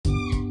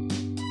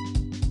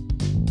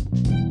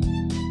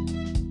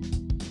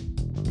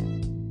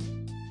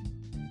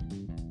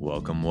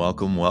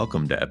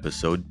Welcome to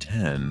episode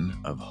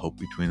 10 of Hope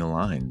Between the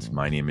Lines.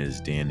 My name is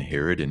Dan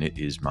Herod, and it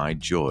is my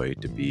joy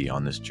to be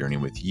on this journey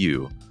with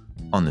you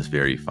on this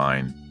very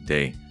fine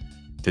day.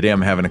 Today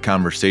I'm having a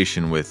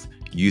conversation with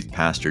youth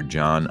pastor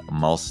John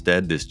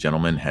Malstead. This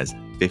gentleman has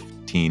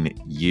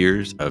 15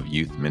 years of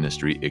youth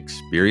ministry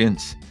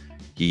experience.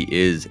 He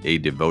is a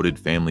devoted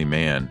family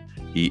man.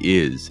 He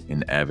is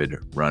an avid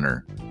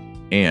runner,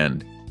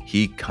 and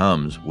he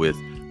comes with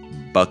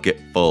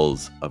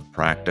bucketfuls of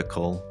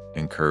practical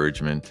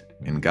encouragement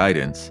and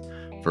guidance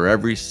for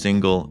every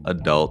single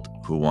adult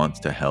who wants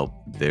to help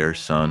their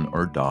son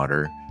or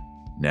daughter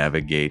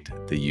navigate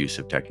the use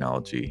of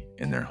technology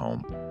in their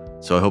home.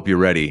 So I hope you're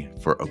ready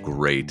for a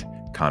great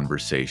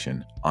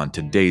conversation on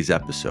today's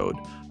episode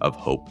of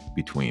Hope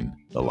Between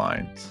the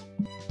Lines.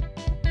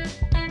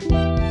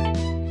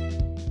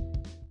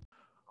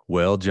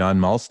 Well, John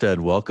Malstead,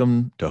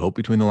 welcome to Hope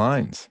Between the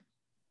Lines.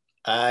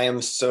 I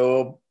am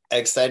so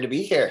excited to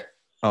be here.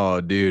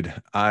 Oh, dude,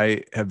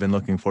 I have been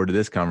looking forward to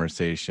this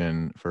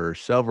conversation for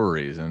several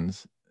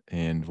reasons.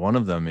 And one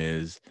of them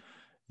is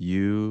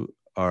you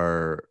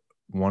are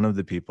one of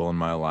the people in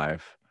my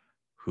life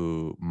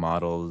who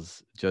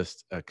models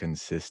just a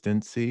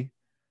consistency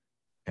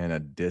and a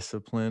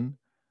discipline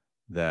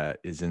that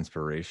is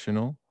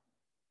inspirational.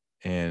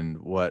 And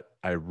what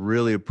I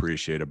really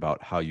appreciate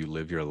about how you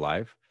live your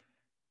life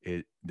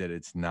is that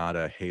it's not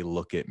a, hey,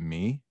 look at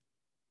me.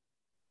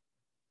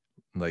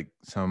 Like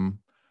some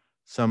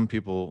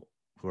people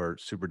who are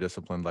super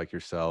disciplined like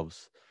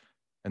yourselves,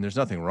 and there's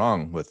nothing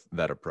wrong with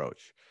that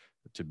approach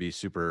to be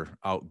super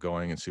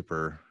outgoing and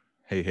super,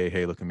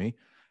 hey, look at me.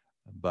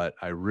 But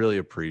I really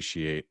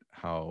appreciate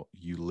how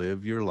you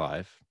live your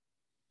life.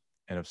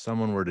 And if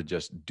someone were to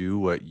just do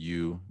what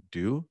you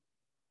do,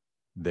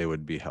 they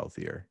would be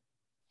healthier.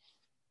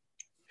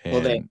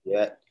 Well, thank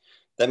you.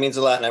 That means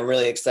a lot. And I'm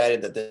really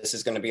excited that this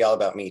is going to be all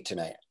about me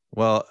tonight.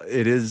 Well,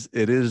 it is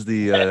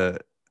the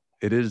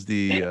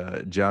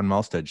John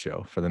Malstead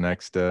show for the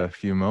next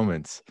few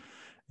moments.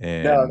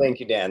 And no, thank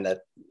you, Dan.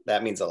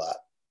 That means a lot.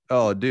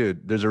 Oh,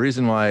 dude, there's a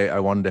reason why I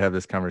wanted to have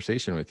this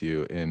conversation with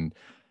you. And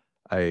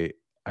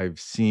I've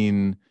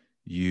seen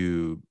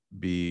you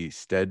be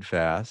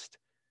steadfast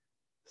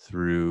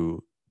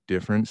through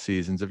different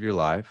seasons of your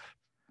life.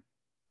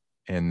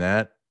 And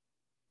that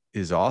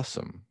is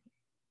awesome.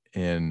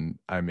 And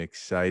I'm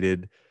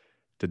excited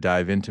to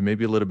dive into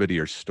maybe a little bit of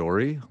your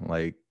story.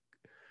 Like,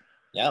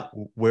 yeah,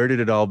 where did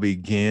it all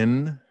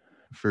begin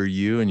for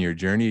you and your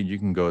journey? You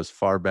can go as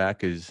far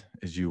back as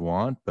you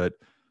want, but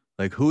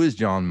like, who is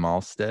John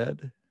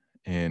Malstead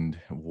and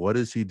what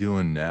is he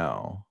doing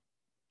now?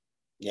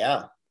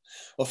 Yeah.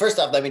 Well, first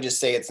off, let me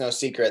just say it's no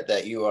secret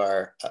that you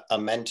are a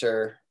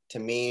mentor to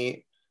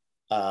me.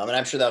 And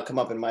I'm sure that'll come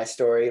up in my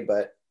story,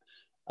 but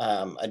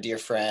a dear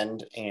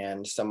friend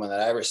and someone that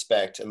I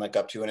respect and look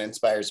up to and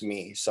inspires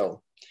me.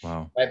 So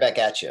wow, right back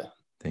at you.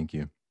 Thank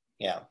you.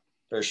 Yeah,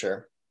 for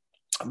sure.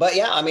 But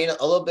yeah, I mean,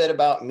 a little bit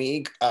about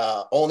me,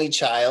 only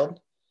child,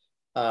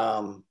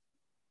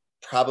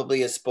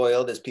 probably as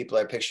spoiled as people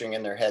are picturing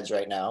in their heads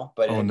right now.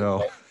 But oh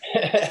no.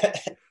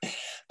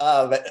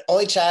 But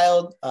only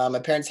child. My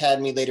parents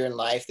had me later in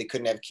life. They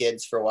couldn't have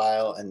kids for a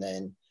while. And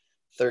then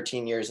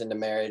 13 years into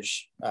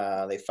marriage,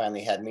 they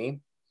finally had me.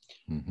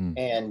 Mm-hmm.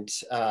 And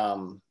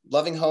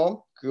loving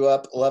home, grew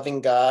up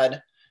loving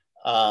God,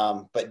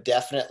 but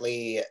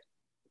definitely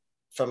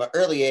from an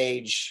early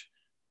age,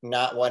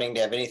 not wanting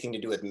to have anything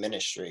to do with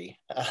ministry,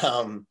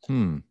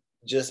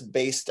 just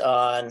based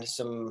on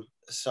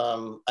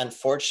some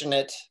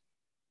unfortunate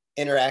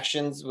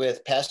interactions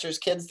with pastors'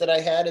 kids that I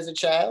had as a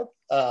child.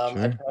 Sure.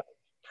 I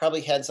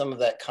probably had some of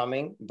that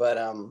coming, but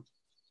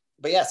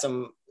yeah,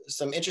 some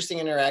interesting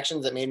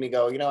interactions that made me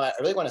go, I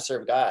really want to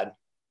serve God,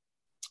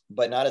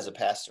 but not as a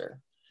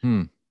pastor.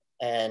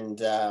 And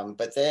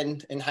but then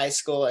in high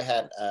school, I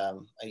had a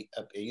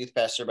youth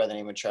pastor by the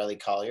name of Charlie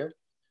Collier,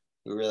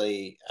 who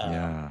really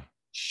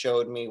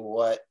showed me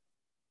what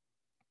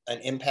an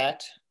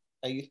impact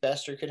a youth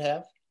pastor could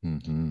have.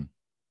 Mm-hmm.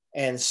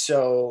 And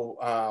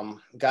so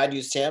God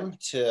used him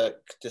to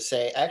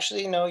say,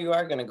 actually, no, you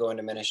are going to go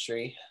into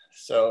ministry.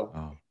 So,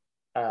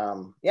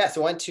 so I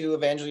went to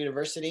Evangel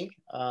University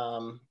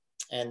and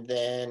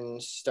then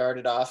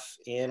started off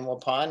in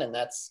Waupun, and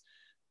that's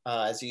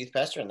as a youth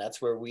pastor, and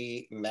that's where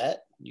we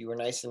met. You were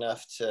nice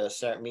enough to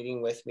start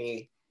meeting with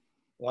me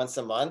once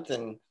a month,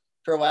 and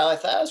for a while I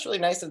thought it was really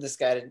nice of this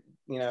guy to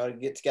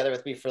get together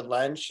with me for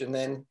lunch. And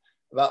then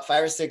about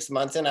 5 or 6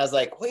 months in, I was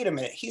like, wait a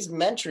minute, he's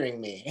mentoring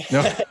me.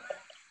 No.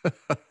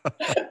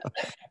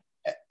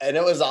 And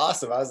it was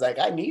awesome. I was like,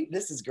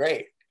 this is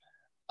great.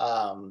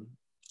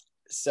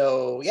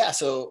 So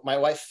my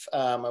wife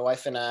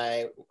and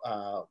I,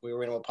 we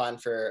were in Waupun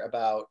for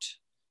about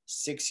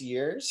 6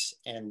 years,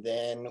 and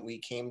then we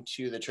came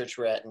to the church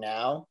we're at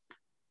now.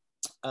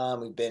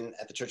 We've been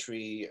at the church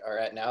we are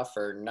at now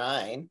for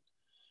 9.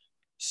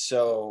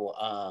 So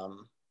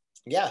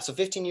so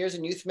 15 years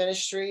in youth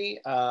ministry.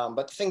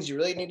 But the things you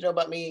really need to know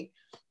about me,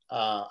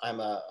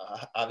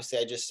 obviously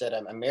I just said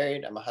I'm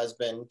married. I'm a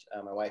husband.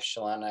 My wife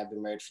Shalana and I have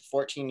been married for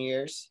 14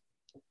 years.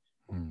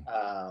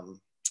 Mm.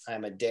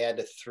 I'm a dad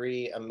to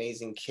 3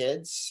 amazing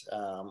kids.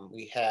 I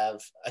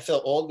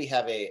feel old. We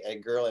have a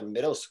girl in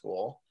middle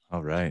school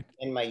All right.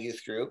 in my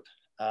youth group.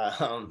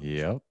 Um,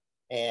 Yep.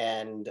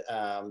 and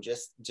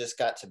just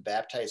got to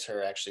baptize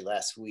her actually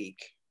last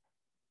week,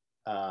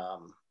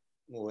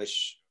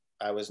 which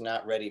I was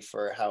not ready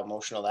for how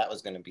emotional that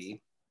was going to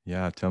be.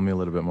 Yeah. Tell me a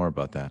little bit more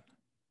about that.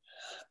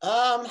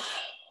 Um,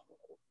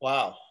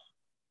 wow.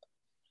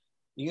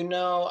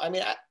 I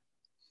mean,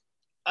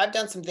 I've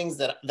done some things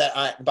that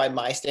by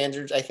my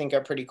standards, I think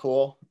are pretty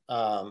cool.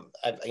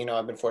 I've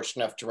been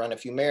fortunate enough to run a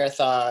few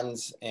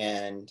marathons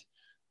and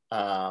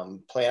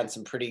play on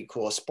some pretty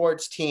cool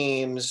sports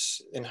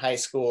teams in high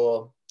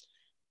school.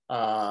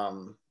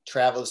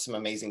 Traveled to some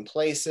amazing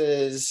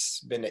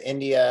places, been to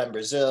India and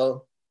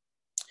Brazil,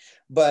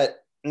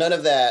 but none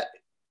of that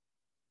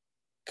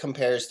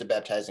compares to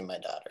baptizing my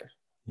daughter.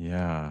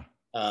 Yeah.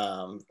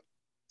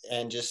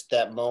 And just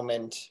that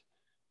moment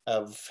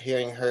of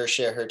hearing her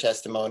share her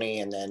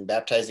testimony and then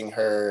baptizing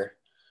her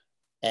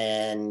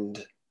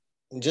and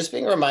just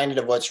being reminded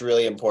of what's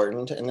really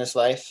important in this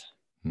life.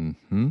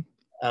 Mm-hmm.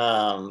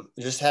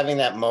 Just having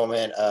that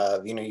moment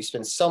of, you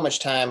spend so much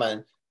time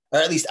on, or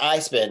at least I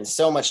spend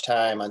so much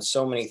time on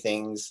so many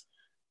things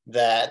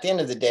that at the end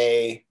of the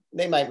day,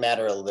 they might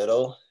matter a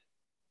little,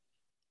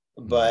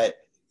 but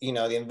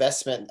the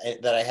investment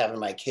that I have in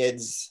my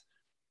kids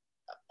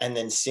and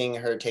then seeing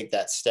her take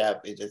that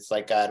step, it's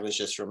like God was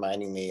just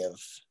reminding me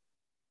of,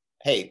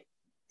 hey,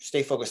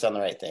 stay focused on the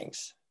right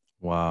things.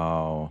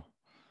 Wow.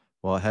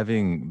 Well,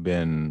 having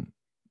been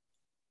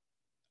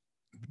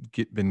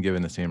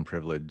given the same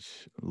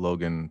privilege,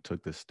 Logan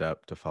took the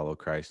step to follow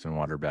Christ in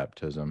water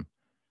baptism,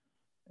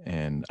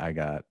 and I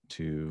got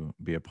to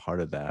be a part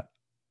of that.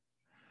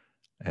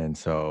 And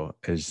so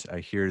as I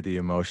hear the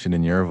emotion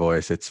in your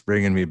voice, it's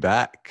bringing me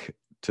back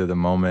to the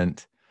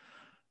moment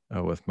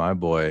with my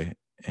boy.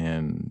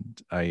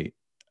 And I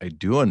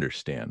do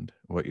understand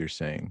what you're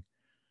saying.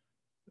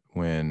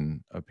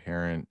 When a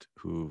parent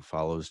who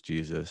follows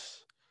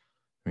Jesus,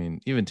 I mean,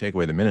 even take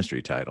away the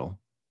ministry title.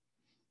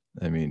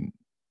 I mean,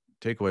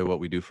 take away what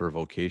we do for a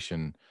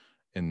vocation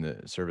in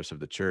the service of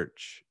the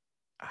church.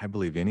 I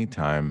believe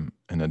anytime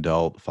an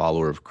adult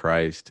follower of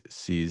Christ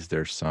sees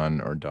their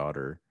son or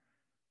daughter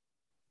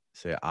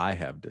say, I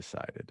have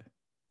decided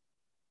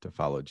to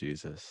follow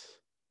Jesus,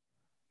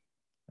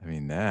 I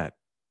mean,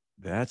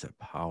 that's a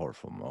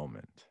powerful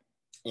moment.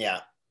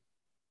 Yeah,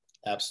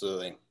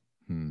 absolutely.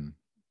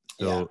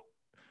 So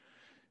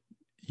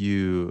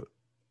you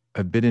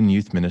have been in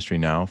youth ministry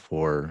now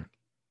for,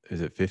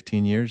 is it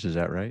 15 years? Is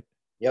that right?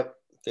 Yep.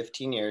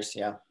 15 years.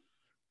 Yeah.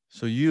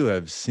 So you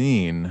have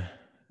seen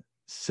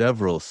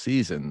several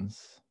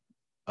seasons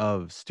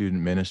of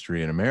student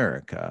ministry in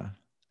America,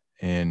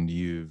 and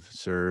you've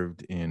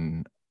served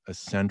in a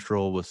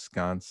central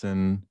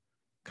Wisconsin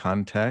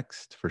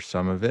context for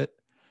some of it.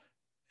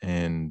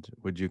 And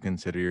would you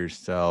consider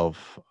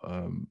yourself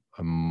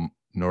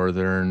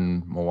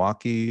northern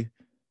Milwaukee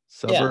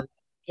suburb?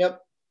 Yeah.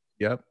 Yep.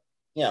 Yep.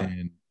 Yeah.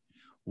 And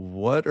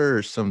what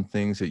are some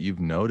things that you've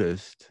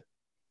noticed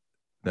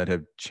that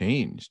have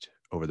changed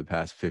over the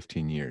past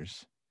 15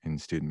 years in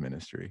student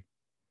ministry?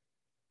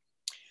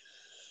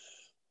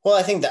 Well,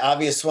 I think the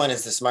obvious one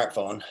is the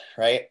smartphone,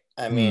 right?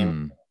 I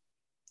mean,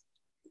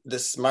 the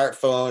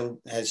smartphone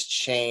has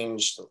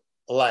changed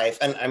life.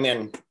 And I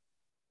mean,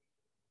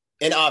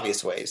 in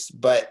obvious ways,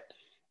 but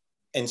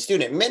in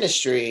student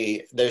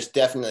ministry, there's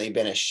definitely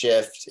been a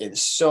shift in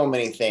so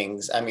many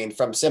things. I mean,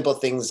 from simple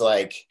things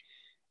like,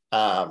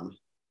 when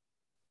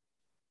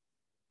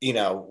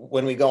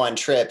we go on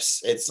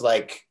trips, it's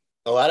like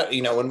a lot of,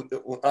 when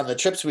on the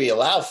trips we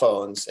allow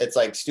phones, it's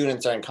like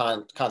students are in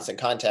constant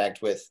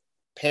contact with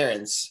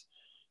parents.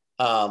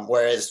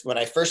 Whereas when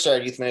I first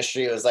started youth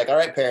ministry, it was like, all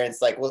right,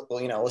 parents, like,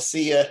 we'll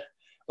see you.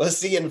 We'll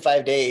see you in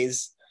 5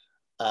 days.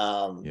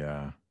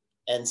 Yeah.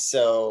 And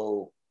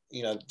so,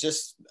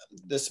 just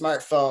the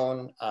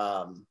smartphone,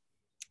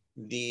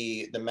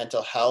 the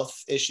mental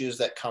health issues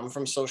that come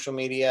from social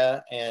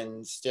media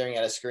and staring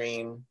at a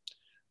screen,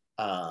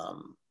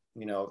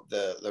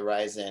 the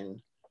rise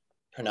in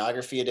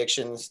pornography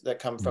addictions that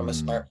come from a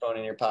smartphone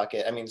in your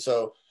pocket. I mean,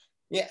 so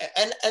yeah,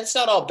 and it's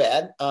not all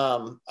bad.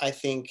 I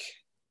think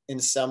in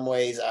some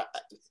ways,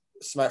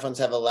 smartphones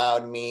have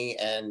allowed me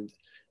and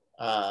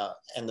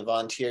the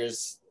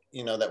volunteers,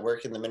 that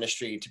work in the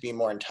ministry to be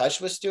more in touch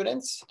with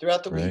students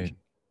throughout the week.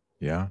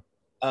 Yeah.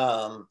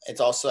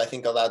 It's also, I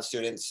think, allowed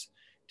students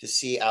to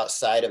see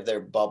outside of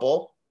their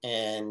bubble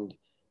and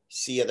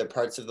see other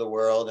parts of the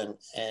world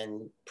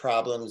and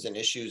problems and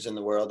issues in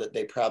the world that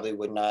they probably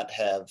would not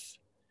have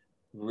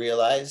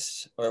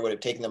realized or would have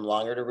taken them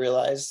longer to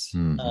realize.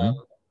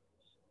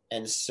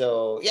 And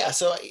so, yeah,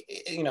 so,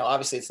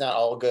 obviously it's not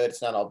all good.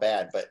 It's not all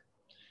bad, but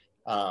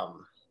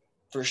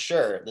for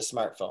sure, the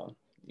smartphone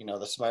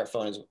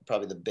is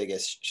probably the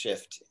biggest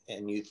shift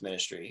in youth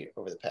ministry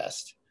over the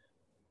past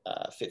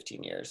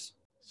 15 years.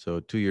 So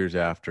 2 years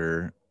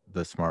after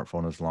the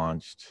smartphone was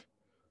launched,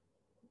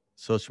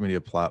 social media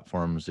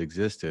platforms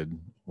existed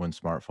when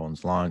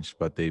smartphones launched,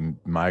 but they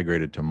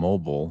migrated to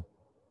mobile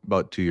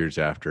about 2 years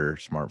after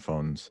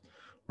smartphones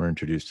were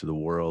introduced to the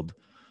world.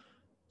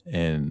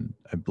 And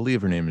I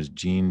believe her name is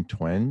Jean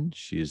Twenge.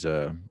 She's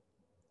a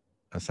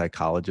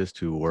psychologist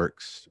who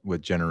works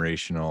with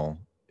generational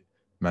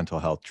mental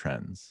health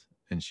trends.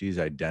 And she's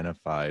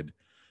identified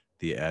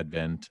the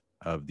advent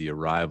of the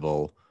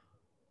arrival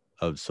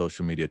of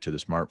social media to the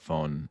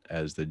smartphone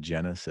as the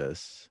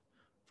genesis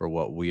for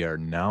what we are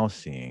now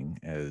seeing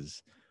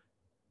as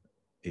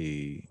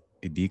a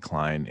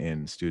decline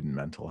in student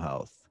mental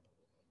health.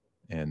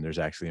 And there's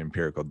actually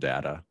empirical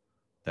data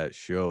that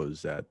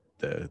shows that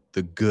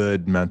the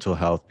good mental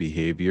health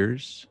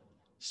behaviors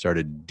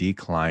started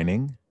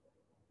declining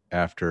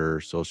after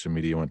social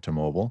media went to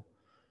mobile.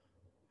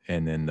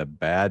 And then the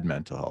bad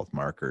mental health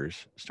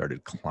markers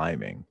started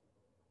climbing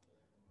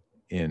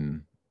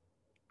in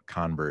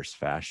converse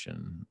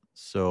fashion.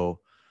 So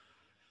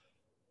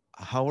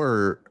how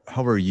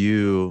are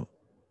you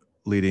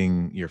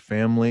leading your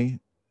family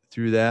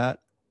through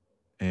that?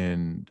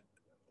 And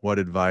what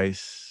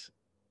advice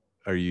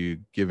are you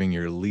giving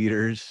your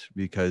leaders?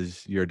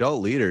 Because your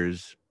adult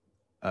leaders,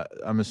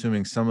 I'm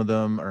assuming some of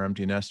them are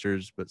empty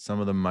nesters, but some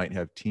of them might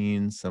have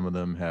teens, some of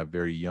them have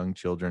very young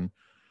children.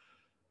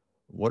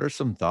 What are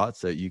some thoughts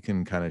that you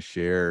can kind of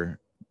share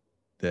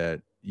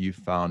that you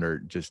found are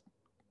just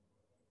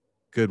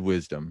good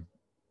wisdom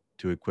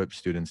to equip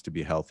students to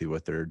be healthy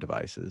with their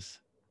devices?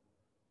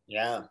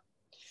 Yeah.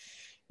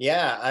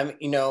 Yeah.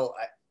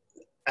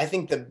 I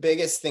think the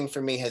biggest thing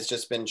for me has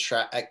just been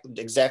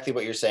exactly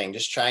what you're saying,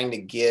 just trying to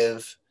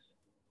give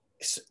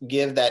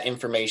that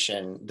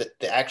information,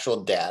 the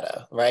actual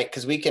data, right?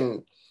 Because we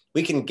can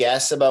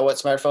guess about what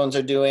smartphones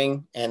are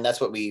doing, and that's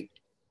what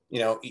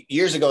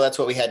years ago, that's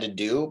what we had to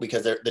do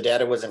because the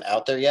data wasn't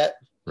out there yet.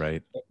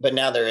 Right. But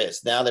now there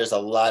is. Now there's a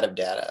lot of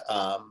data.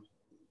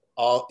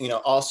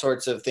 All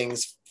sorts of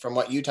things from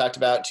what you talked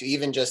about to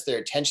even just their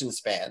attention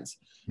spans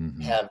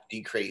have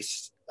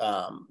decreased.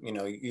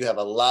 You have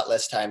a lot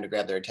less time to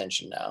grab their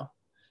attention now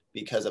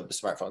because of the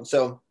smartphone.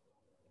 So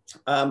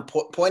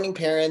pointing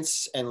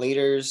parents and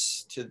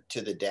leaders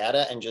to the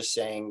data and just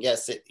saying,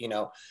 yes, it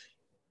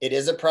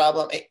is a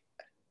problem.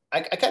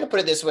 I kind of put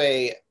it this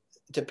way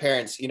to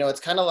parents. It's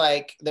kind of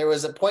like there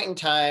was a point in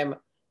time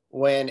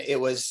when it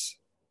was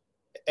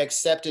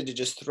accepted to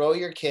just throw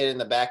your kid in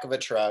the back of a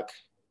truck,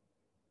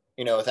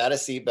 without a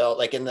seatbelt,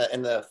 like in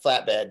the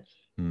flatbed,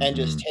 and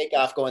just take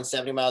off going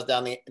 70 miles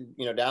down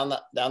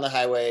the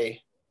highway,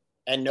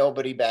 and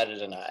nobody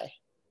batted an eye.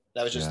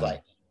 That was just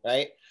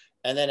right.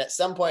 And then at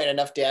some point,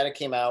 enough data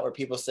came out where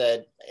people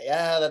said,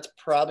 yeah, that's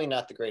probably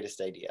not the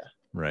greatest idea.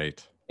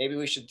 Right. Maybe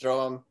we should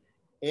throw them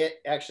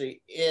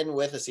in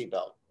with a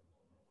seatbelt.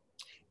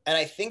 And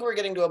I think we're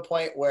getting to a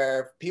point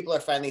where people are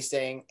finally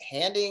saying,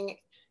 handing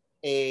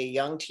a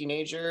young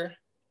teenager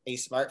a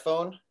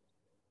smartphone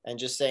and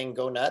just saying,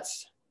 go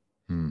nuts,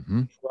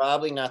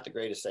 probably not the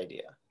greatest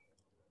idea.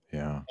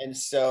 Yeah. And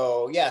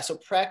so, so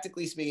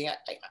practically speaking,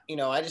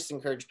 I just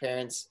encourage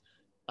parents,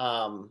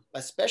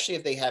 especially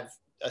if they have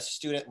a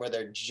student where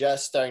they're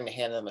just starting to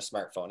hand them a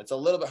smartphone. It's a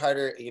little bit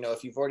harder,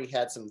 if you've already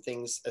had some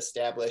things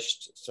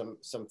established,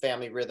 some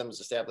family rhythms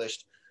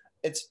established.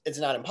 It's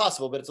not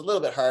impossible, but it's a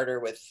little bit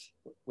harder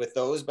with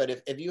those.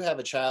 But if you have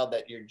a child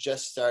that you're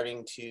just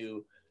starting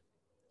to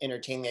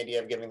entertain the idea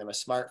of giving them a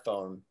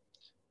smartphone,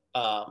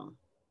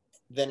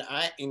 then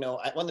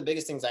one of the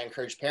biggest things I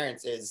encourage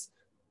parents is,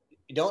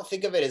 don't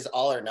think of it as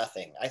all or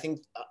nothing. I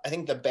think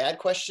the bad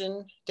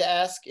question to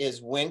ask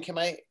is, when can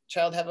my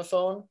child have a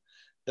phone?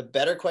 The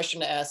better question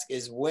to ask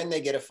is, when they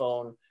get a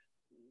phone,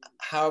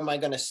 how am I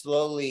going to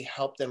slowly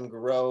help them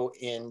grow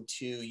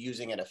into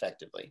using it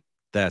effectively?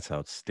 That's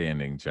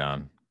outstanding,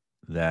 John.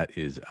 That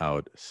is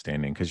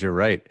outstanding. Because you're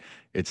right.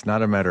 It's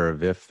not a matter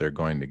of if they're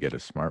going to get a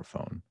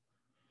smartphone.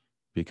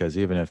 Because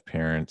even if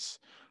parents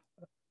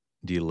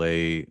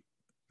delay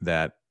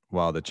that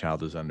while the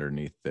child is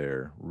underneath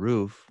their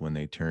roof, when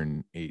they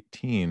turn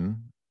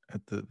 18,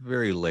 at the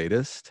very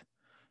latest,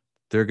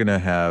 they're going to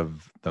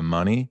have the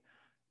money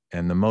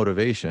and the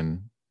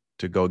motivation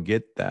to go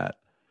get that.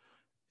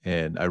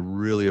 And I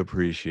really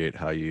appreciate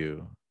how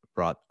you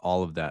brought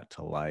all of that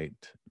to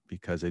light,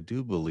 because I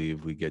do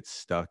believe we get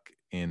stuck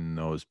in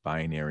those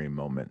binary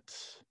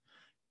moments.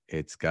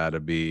 It's got to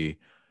be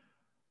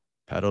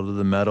pedal to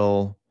the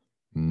metal,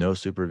 no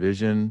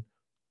supervision,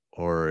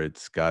 or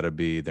it's got to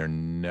be they're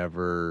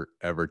never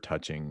ever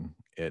touching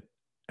it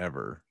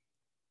ever.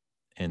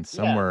 And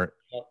somewhere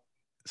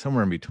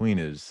in between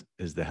is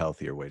the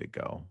healthier way to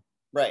go.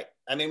 Right.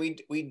 I mean,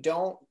 we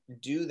don't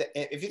do that.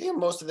 If you think of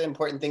most of the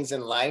important things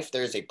in life,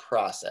 there's a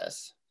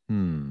process.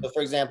 So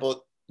for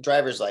example,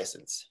 driver's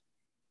license.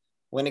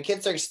 When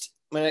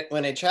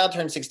a child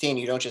turns 16,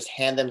 you don't just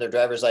hand them their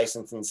driver's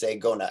license and say,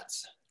 go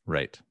nuts.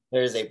 Right.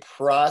 There's a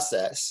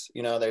process.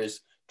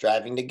 There's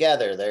driving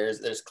together.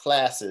 There's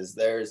classes.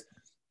 There's,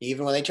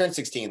 even when they turn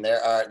 16,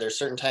 there's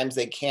certain times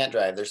they can't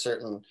drive. There's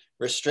certain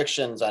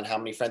restrictions on how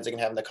many friends they can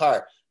have in the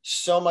car.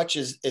 So much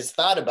is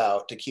thought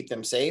about to keep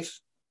them safe.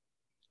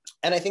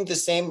 And I think the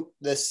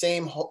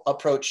same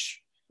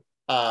approach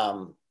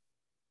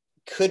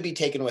could be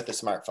taken with a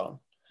smartphone.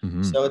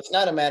 Mm-hmm. So it's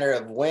not a matter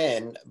of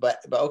when, but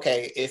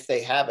okay, if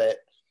they have it,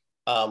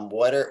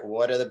 what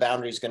are the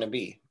boundaries going to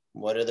be?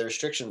 What are the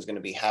restrictions going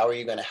to be? How are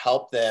you going to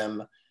help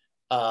them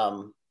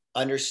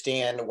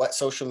understand what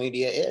social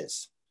media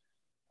is?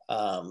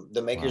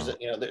 The makers,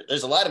 Wow.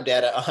 there's a lot of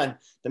data on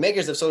the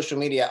makers of social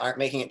media aren't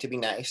making it to be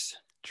nice.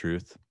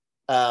 Truth.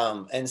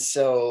 And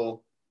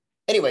so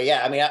anyway,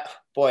 yeah, I mean,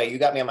 boy, you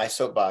got me on my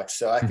soapbox,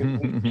 so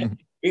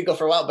we could go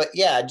for a while, but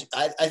yeah,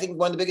 I think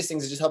one of the biggest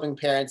things is just helping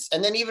parents.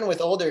 And then even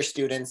with older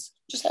students,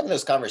 just having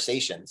those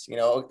conversations,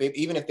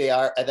 even if they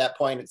are at that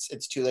point,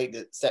 it's too late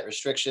to set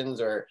restrictions,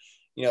 or,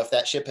 if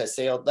that ship has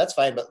sailed, that's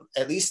fine. But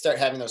at least start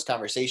having those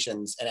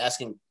conversations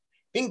and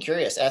being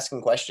curious,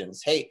 asking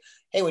questions. Hey,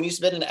 when you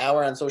spend an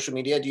hour on social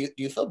media, do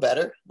you feel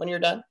better when you're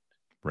done?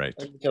 Right.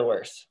 Or do you feel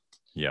worse?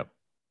 Yep.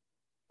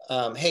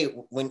 Hey,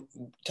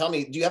 tell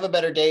me, do you have a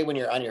better day when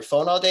you're on your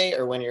phone all day,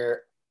 or when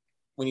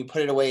you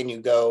put it away and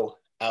you go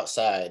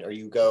outside, or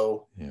you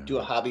go do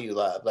a hobby you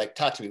love? Like,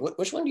 talk to me.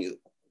 Which when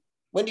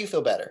do you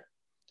feel better?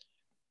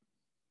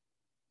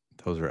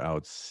 Those are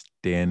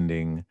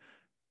outstanding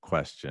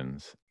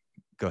questions.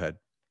 Go ahead.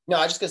 No,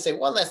 I was just gonna say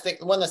one last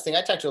thing.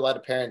 I talk to a lot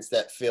of parents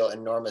that feel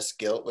enormous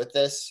guilt with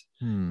this.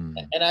 And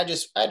I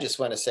just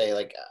want to say,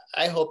 like,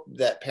 I hope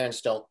that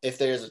parents don't, if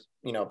there's,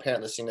 a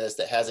parent listening to this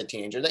that has a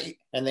teenager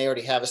and they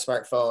already have a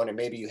smartphone, and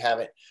maybe you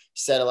haven't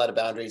set a lot of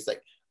boundaries,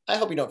 like, I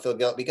hope you don't feel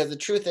guilt, because the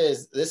truth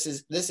is this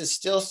is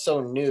still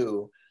so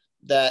new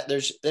that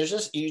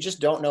you just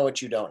don't know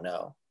what you don't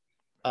know.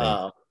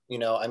 Right.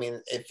 I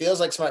mean, it feels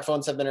like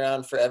smartphones have been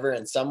around forever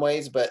in some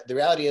ways, but the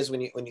reality is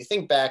when you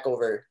think back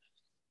over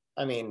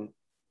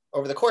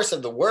the course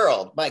of the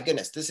world, my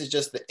goodness, this is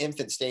just the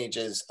infant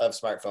stages of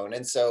smartphone.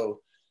 And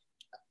so,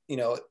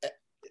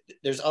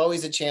 there's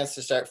always a chance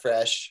to start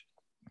fresh.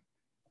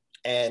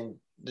 And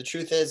the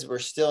truth is, we're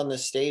still in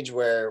this stage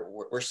where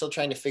we're still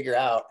trying to figure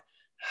out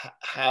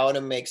how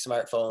to make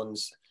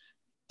smartphones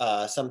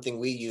something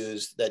we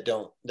use that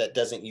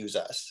doesn't use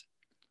us,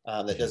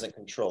 that doesn't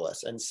control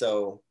us. And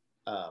so,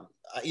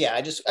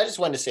 I just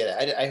wanted to say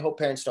that I hope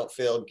parents don't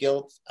feel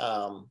guilt.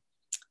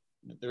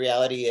 The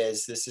reality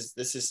is,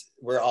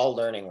 we're all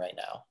learning right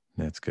now.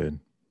 That's good.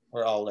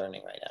 We're all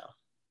learning right now.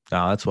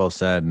 No, that's well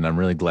said. And I'm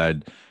really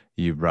glad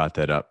you brought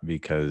that up,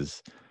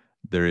 because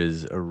there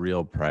is a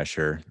real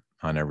pressure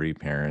on every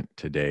parent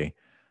today,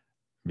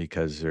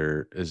 because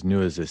they're, as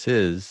new as this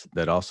is,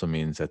 that also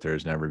means that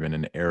there's never been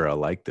an era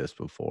like this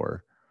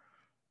before.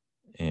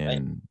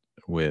 And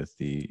with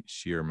the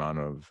sheer amount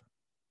of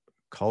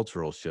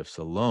cultural shifts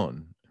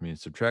alone, I mean,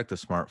 subtract the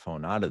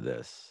smartphone out of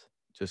this,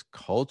 just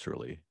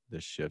culturally,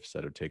 the shifts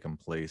that have taken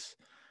place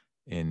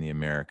in the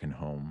American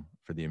home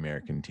for the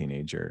American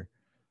teenager,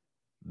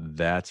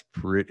 that's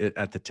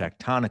at the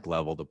tectonic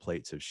level, the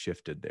plates have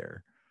shifted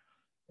there.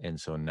 And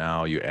so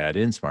now you add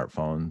in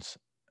smartphones,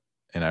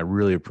 and I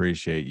really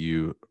appreciate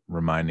you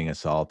reminding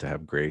us all to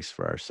have grace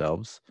for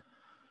ourselves,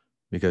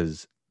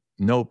 because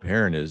no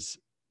parent is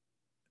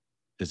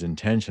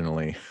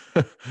intentionally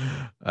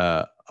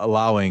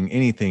allowing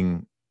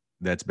anything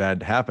that's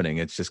bad happening.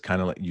 It's just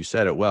kind of like you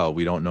said it well.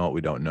 We don't know what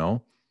we don't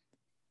know.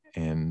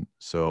 And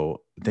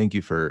so thank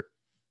you for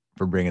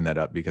bringing that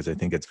up, because I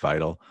think it's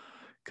vital,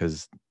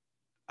 because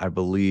I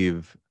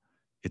believe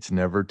it's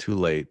never too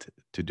late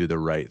to do the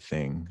right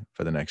thing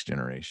for the next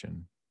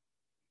generation.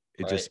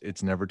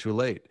 It's never too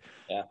late.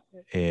 Yeah.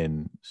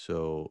 And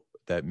so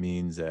that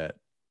means that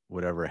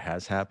whatever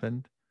has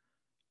happened,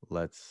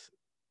 let's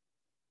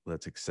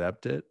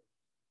accept it,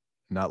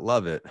 not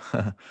love it,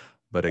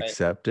 but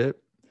accept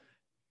it,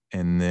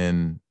 and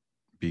then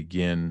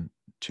begin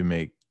to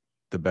make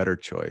the better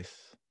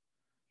choice.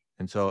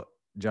 And so,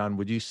 John,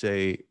 would you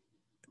say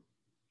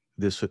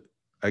this?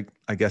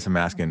 I guess I'm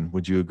asking,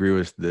 would you agree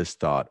with this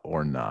thought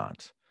or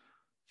not?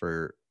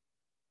 For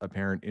a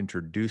parent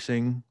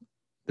introducing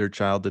their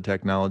child to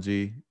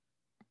technology,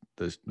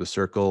 the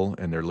circle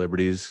and their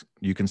liberties,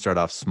 you can start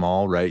off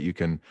small, right? You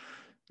can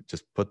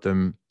just put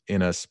them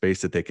in a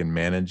space that they can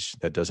manage,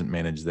 that doesn't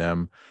manage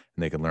them,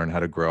 and they can learn how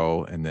to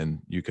grow. And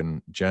then you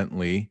can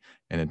gently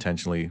and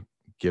intentionally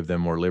give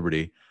them more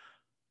liberty.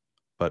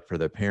 But for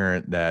the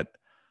parent that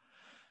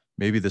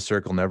maybe the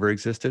circle never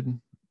existed,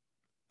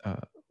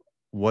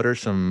 what are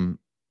some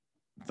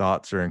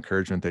thoughts or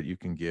encouragement that you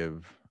can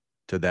give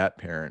to that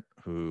parent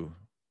who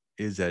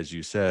is, as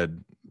you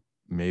said,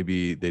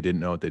 maybe they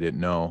didn't know what they didn't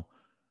know,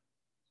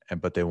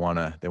 but they want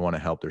to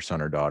help their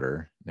son or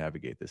daughter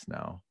navigate this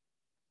now?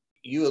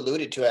 You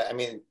alluded to it. I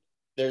mean,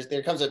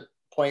 there comes a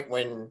point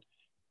when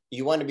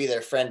you want to be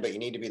their friend, but you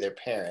need to be their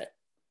parent.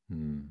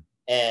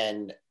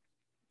 And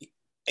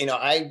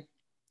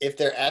if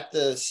they're at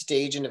the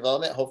stage in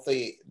development,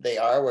 hopefully they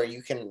are, where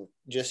you can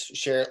just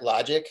share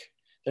logic.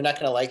 They're not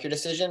going to like your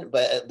decision,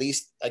 but at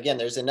least, again,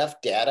 there's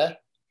enough data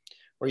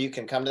where you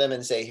can come to them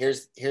and say,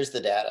 here's the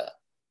data.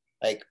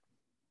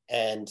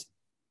 And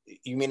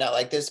you may not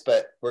like this,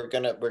 but we're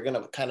going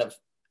to kind of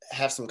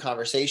have some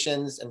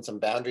conversations, and some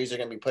boundaries are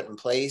going to be put in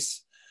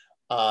place,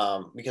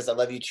 because I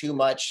love you too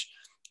much.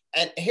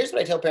 And here's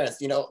what I tell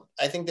parents,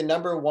 I think the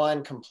number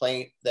one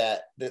complaint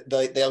that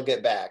they'll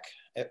get back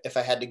if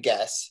I had to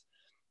guess,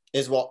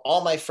 is, well,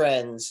 all my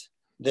friends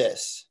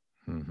this,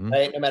 Mm-hmm.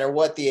 right? No matter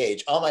what the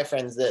age, all my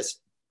friends this.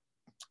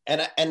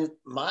 And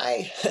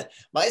my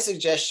my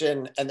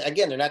suggestion, and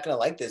again, they're not going to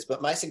like this,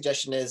 but my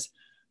suggestion is,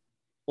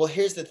 well,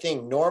 here's the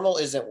thing: normal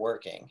isn't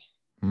working.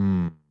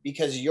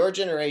 Because your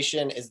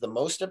generation is the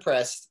most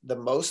oppressed, the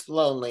most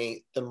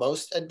lonely, the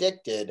most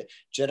addicted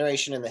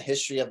generation in the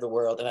history of the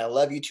world. And I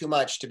love you too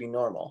much to be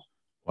normal.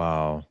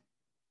 Wow.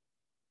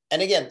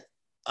 And again,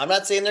 I'm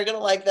not saying they're going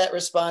to like that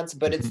response,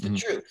 but it's the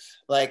truth.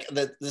 Like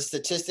the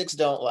statistics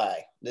don't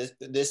lie.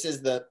 This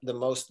is the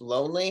most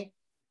lonely,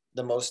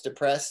 the most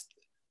depressed,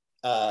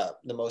 the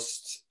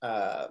most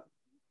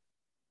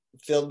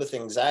filled with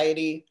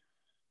anxiety,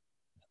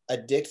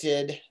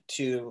 addicted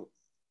to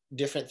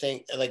different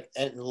things, like,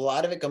 and a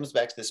lot of it comes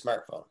back to the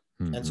smartphone.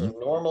 And so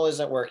normal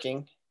isn't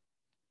working.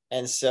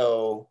 And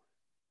so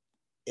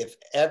if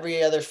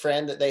every other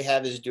friend that they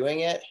have is doing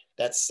it,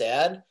 that's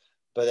sad.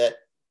 But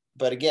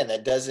again,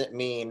 that doesn't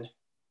mean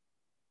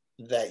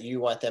that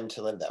you want them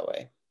to live that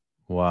way.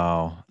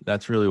 Wow,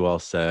 that's really well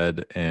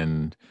said.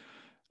 And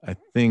I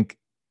think,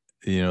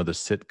 the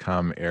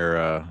sitcom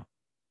era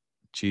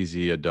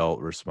cheesy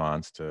adult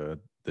response to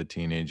the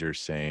teenager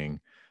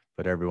saying,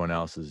 but everyone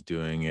else is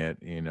doing it.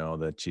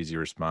 The cheesy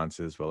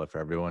response is, well, if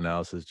everyone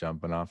else is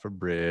jumping off a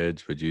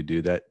bridge, would you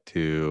do that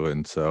too?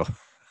 And so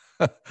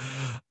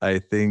I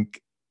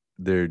think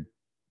there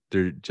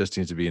just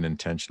needs to be an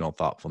intentional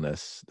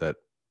thoughtfulness that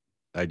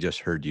I just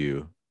heard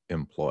you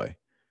employ.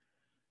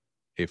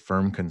 A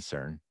firm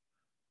concern,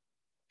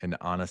 an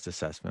honest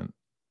assessment.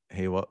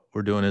 Hey, what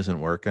we're doing isn't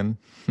working.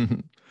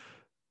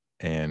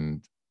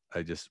 And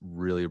I just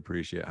really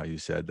appreciate how you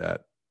said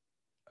that,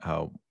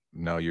 how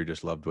no, you're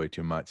just loved way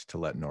too much to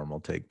let normal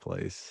take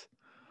place.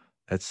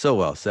 That's so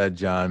well said,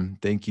 John.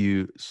 Thank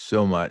you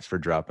so much for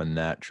dropping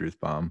that truth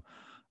bomb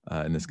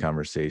in this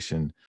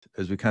conversation.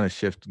 As we kind of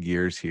shift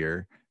gears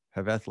here,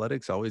 have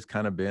athletics always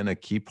kind of been a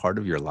key part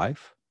of your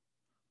life?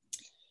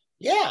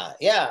 Yeah.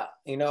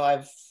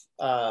 I've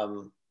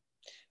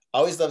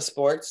always loved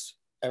sports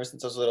ever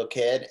since I was a little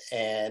kid.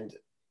 And,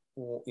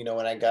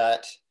 when I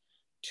got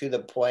to the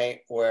point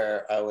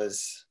where I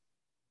was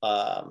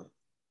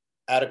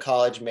out of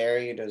college,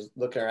 married, I was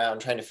looking around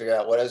trying to figure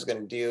out what I was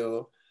going to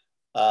do.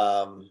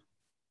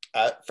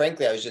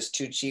 Frankly, I was just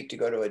too cheap to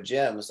go to a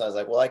gym. So I was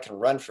like, well, I can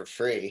run for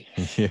free.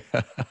 Yeah.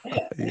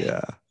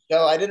 Yeah.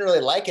 So I didn't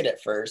really like it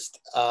at first.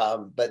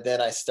 But then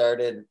I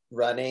started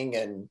running,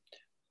 and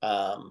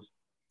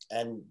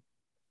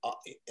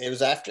it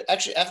was after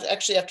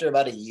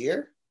about a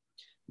year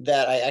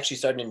that I actually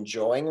started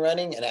enjoying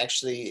running. And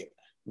actually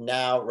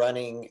now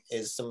running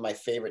is some of my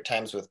favorite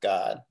times with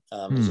God.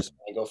 It's just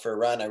when I go for a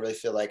run, I really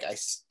feel like I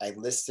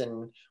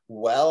listen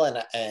well,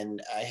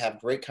 and I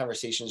have great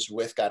conversations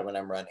with God when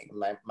I'm running.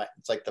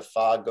 It's like the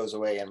fog goes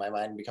away and my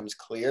mind becomes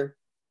clear.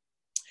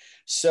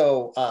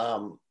 So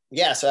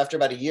so after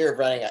about a year of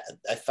running,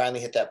 I finally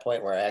hit that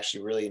point where I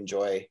actually really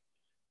enjoy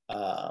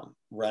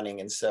running.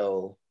 And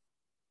so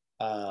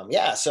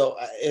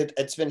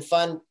it's been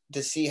fun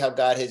to see how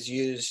God has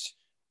used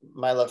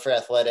my love for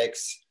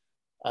athletics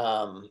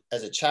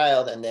as a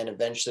child, and then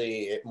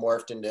eventually it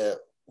morphed into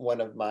one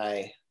of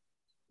my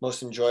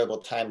most enjoyable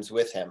times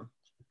with him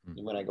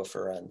when I go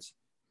for runs.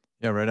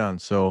 Yeah, right on.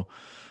 So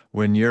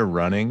when you're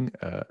running,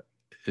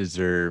 is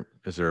there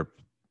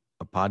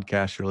a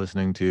podcast you're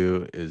listening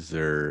to? Is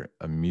there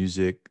a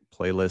music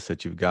playlist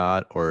that you've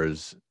got, or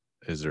is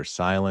there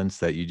silence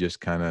that you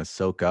just kind of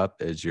soak up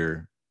as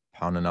you're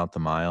pounding out the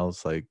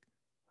miles? Like,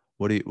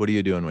 what are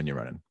you doing when you're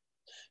running?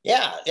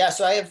 Yeah.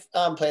 So I have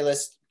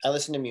playlists. I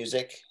listen to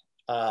music,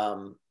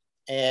 but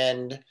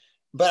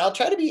I'll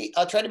try to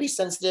be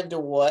sensitive to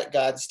what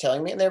God's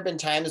telling me. And there have been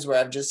times where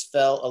I've just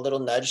felt a little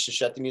nudge to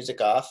shut the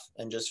music off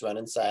and just run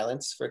in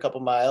silence for a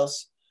couple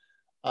miles.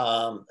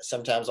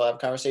 Sometimes I'll have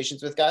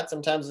conversations with God.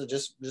 Sometimes I'll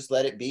just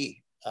let it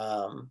be.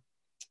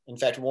 In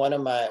fact, one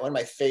of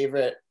my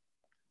favorite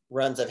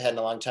runs I've had in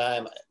a long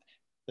time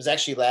was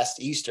actually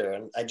last Easter.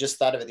 And I just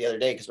thought of it the other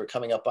day because we're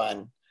coming up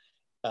on,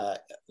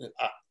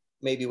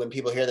 maybe when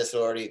people hear this,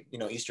 it'll already,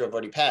 Easter have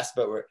already passed,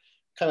 but we're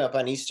coming up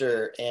on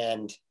Easter.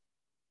 And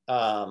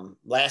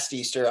last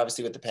Easter,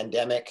 obviously with the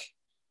pandemic,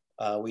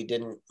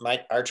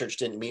 our church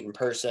didn't meet in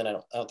person. I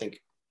don't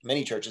think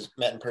many churches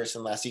met in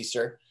person last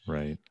Easter.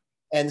 Right.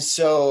 And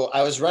so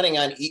I was running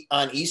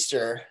on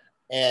Easter,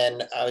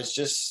 and I was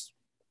just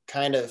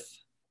kind of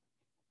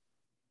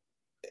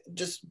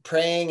just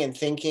praying and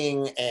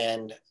thinking,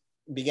 and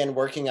began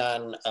working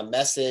on a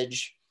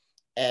message.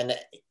 And,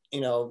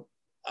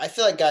 I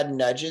feel like God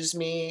nudges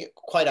me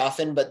quite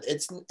often, but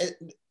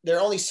there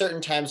are only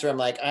certain times where I'm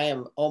like, I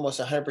am almost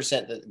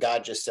 100% that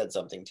God just said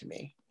something to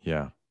me.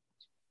 Yeah.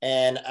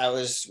 And I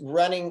was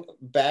running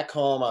back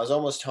home. I was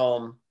almost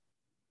home.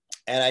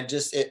 And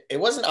it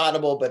wasn't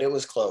audible, but it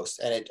was close.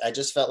 And I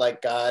just felt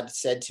like God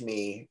said to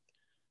me,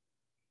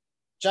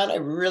 John, I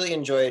really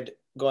enjoyed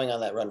going on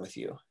that run with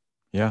you.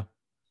 Yeah.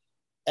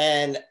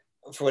 And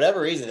for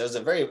whatever reason, it was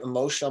a very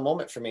emotional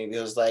moment for me.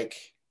 It was like,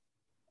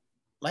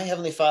 my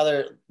Heavenly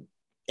Father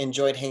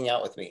enjoyed hanging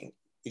out with me.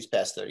 these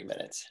past 30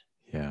 minutes.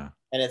 Yeah.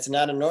 And it's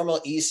not a normal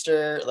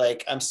Easter.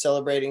 Like, I'm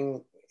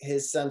celebrating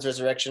his son's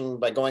resurrection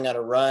by going on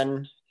a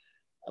run.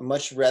 I'd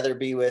much rather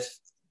be with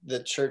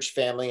the church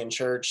family and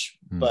church,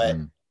 but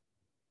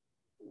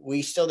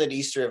we still did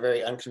Easter a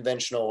very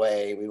unconventional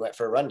way. We went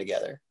for a run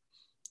together.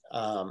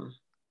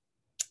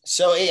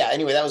 So yeah,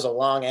 anyway, that was a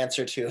long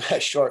answer to a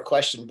short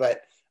question,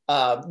 but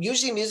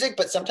usually music,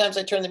 but sometimes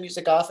I turn the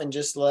music off and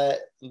just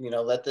let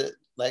the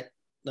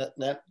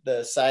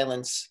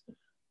silence,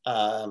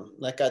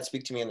 let God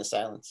speak to me in the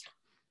silence.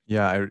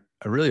 Yeah,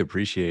 I really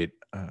appreciate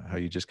how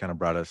you just kind of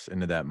brought us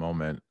into that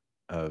moment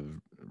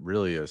of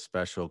really a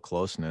special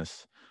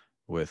closeness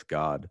with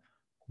God,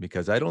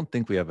 because I don't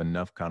think we have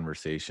enough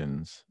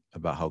conversations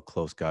about how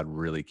close God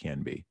really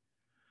can be.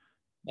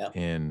 Yeah.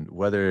 And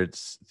whether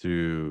it's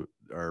through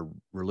our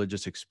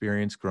religious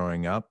experience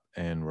growing up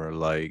and we're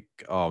like,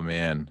 oh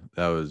man,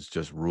 that was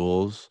just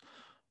rules,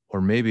 or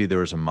maybe there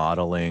was a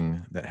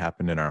modeling that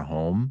happened in our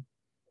home.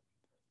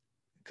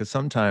 Because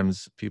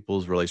sometimes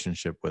people's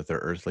relationship with their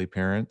earthly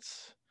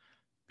parents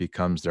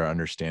becomes their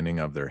understanding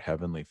of their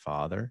heavenly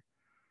Father.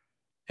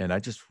 And I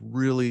just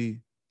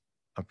really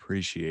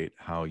appreciate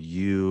how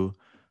you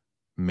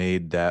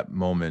made that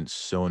moment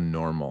so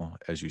normal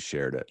as you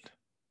shared it.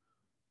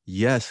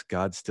 Yes,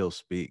 God still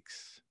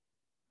speaks.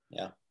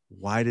 Yeah.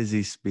 Why does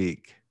he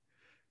speak?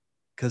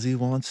 Because he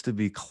wants to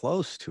be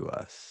close to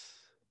us.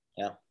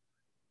 Yeah.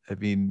 I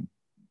mean,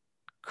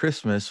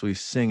 Christmas, we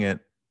sing it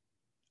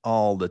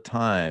all the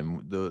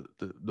time.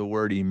 The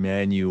word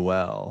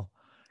Emmanuel,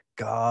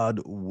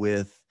 God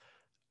with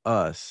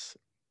us.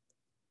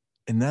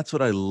 And that's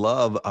what I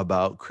love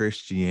about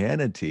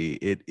Christianity.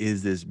 It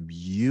is this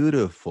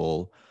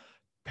beautiful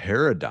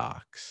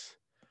paradox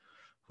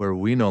where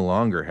we no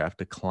longer have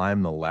to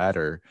climb the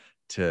ladder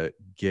to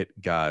get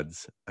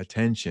God's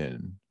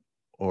attention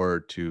or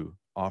to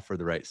offer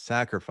the right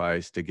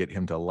sacrifice to get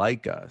him to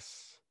like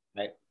us.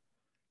 Right.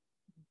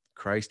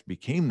 Christ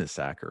became the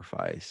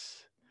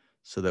sacrifice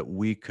so that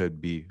we could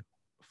be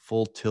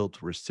full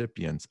tilt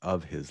recipients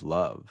of his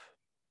love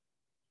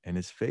and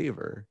his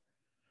favor.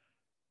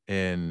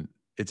 And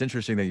it's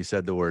interesting that you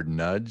said the word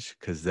nudge,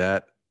 because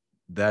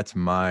that's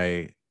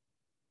my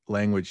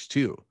language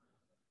too.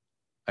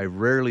 I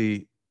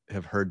rarely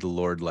have heard the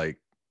Lord like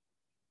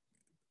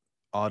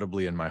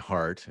audibly in my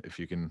heart, if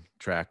you can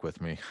track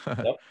with me.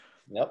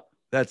 Yep.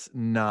 That's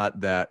not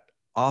that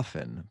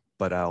often,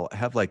 but I'll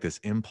have like this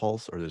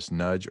impulse or this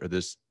nudge or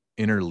this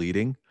inner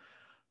leading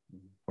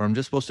where I'm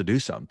just supposed to do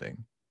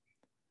something.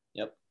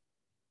 Yep.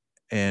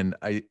 And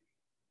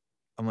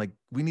I'm like,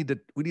 we need to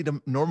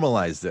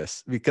normalize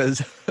this,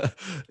 because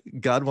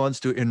God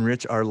wants to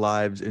enrich our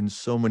lives in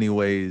so many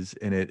ways.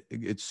 And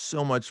it's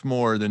so much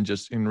more than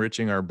just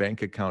enriching our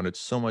bank account.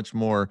 It's so much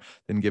more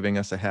than giving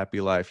us a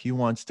happy life. He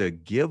wants to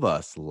give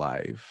us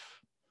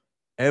life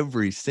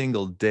every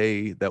single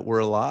day that we're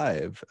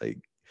alive.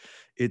 Like,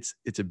 it's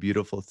a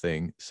beautiful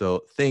thing.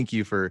 So thank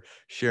you for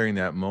sharing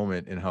that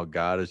moment and how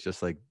God is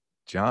just like,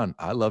 John,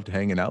 I loved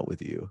hanging out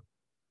with you.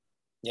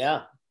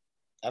 Yeah,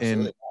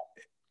 absolutely.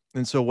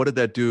 And so what did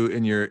that do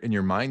in your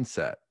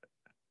mindset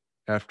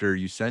after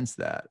you sensed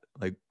that?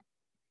 Like,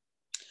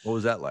 what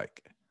was that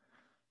like?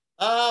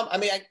 I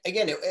mean,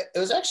 again, it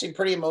was actually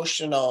pretty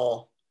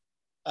emotional.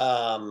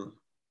 One,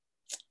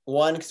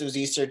 because it was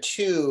Easter.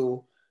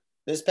 Two,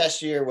 this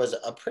past year was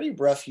a pretty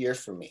rough year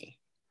for me.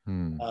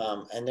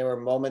 And there were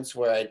moments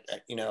where I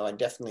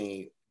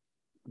definitely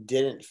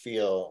didn't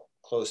feel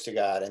close to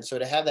God. And so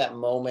to have that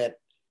moment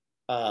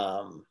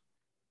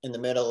in the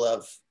middle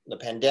of the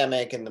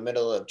pandemic, in the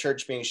middle of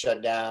church being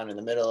shut down, in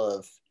the middle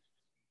of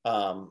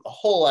a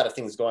whole lot of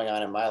things going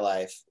on in my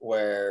life,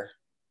 where,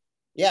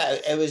 yeah,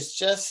 it's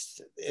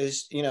just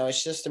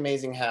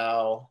amazing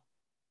how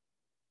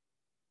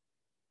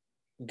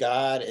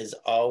God is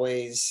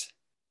always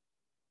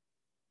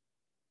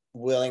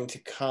willing to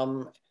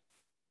come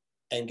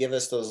and give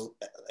us those.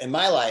 In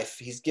my life,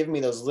 he's given me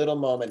those little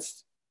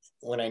moments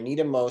when I need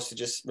him most to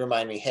just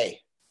remind me,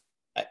 hey,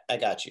 I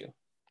got you.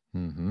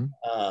 Mm-hmm.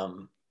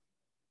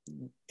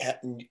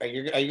 Are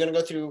you going to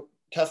go through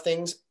tough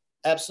things?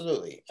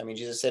 Absolutely. I mean,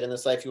 Jesus said, in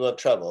this life you will have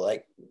trouble.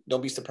 Like,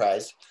 don't be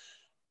surprised,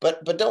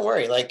 but don't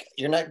worry. Like,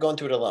 you're not going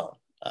through it alone.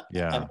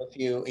 Yeah. I'm with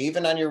you,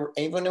 even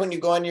when you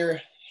go on your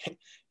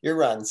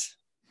runs.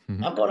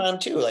 Mm-hmm. I'm going on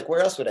too. Like,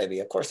 where else would I be?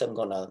 Of course I'm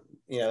going on,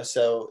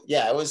 so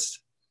yeah, it was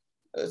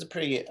a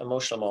pretty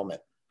emotional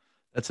moment.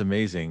 That's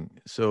amazing.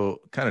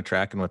 So kind of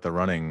tracking with the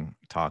running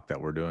talk that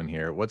we're doing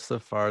here, what's the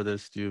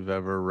farthest you've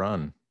ever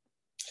run?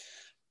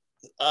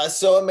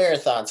 So a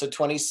marathon, so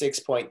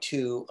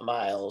 26.2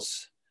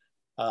 miles.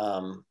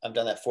 I've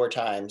done that 4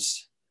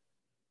 times.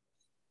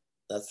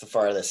 That's the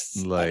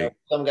farthest. Like,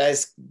 some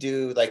guys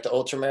do like the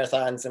ultra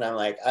marathons, and I'm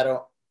like,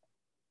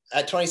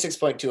 at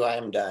 26.2, I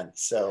am done.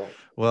 So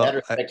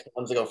next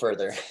ones to go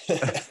further.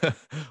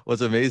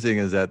 What's amazing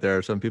is that there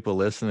are some people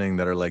listening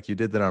that are like, you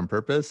did that on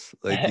purpose?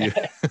 Like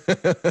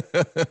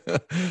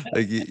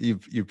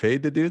you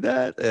paid to do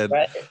that? And,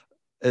 right.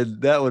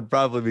 And that would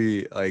probably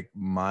be like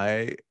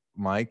my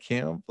my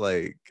camp,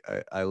 like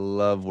I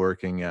love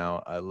working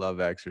out. I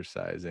love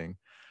exercising,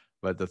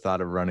 but the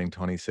thought of running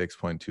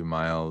 26.2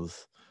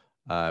 miles,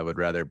 I would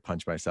rather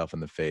punch myself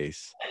in the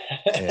face.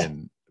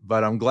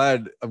 But I'm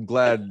glad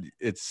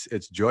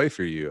it's joy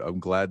for you. I'm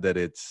glad that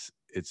it's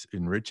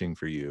enriching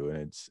for you,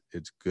 and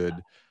it's good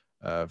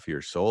for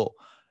your soul.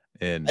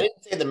 I And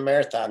didn't say the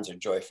marathons are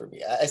joy for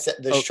me. I said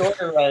the okay.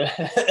 shorter run.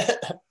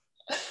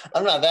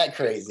 I'm not that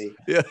crazy.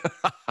 Yeah.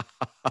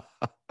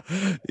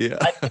 Yeah.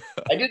 I,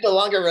 I do the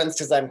longer runs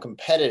because I'm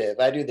competitive.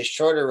 I do the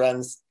shorter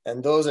runs,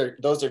 and those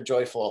are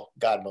joyful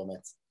God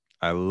moments.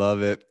 I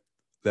love it.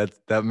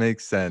 That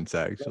makes sense,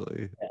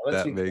 actually. Yeah, let's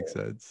That be makes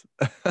clear. sense.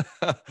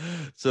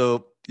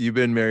 So you've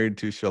been married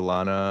to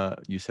Shalana,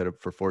 you said it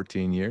for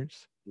 14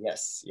 years.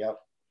 Yes. Yep.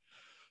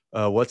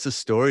 What's the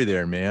story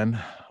there, man?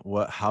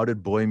 How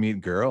did boy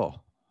meet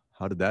girl?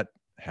 How did that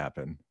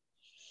happen?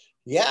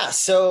 Yeah.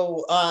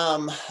 So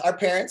our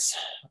parents,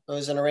 it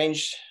was an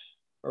arranged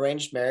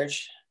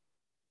marriage.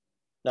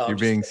 No, You're I'm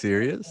just being kidding.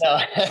 serious? No.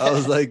 I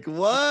was like,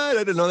 what? I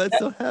didn't know that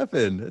still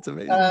happened. That's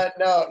amazing.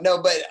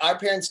 No, but our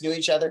parents knew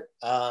each other.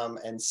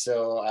 And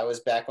so I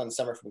was back one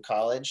summer from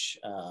college.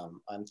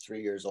 I'm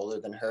 3 years older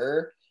than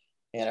her,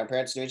 and our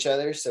parents knew each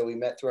other. So we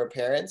met through our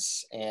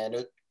parents,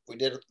 and we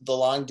did the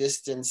long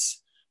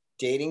distance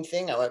dating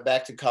thing. I went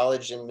back to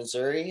college in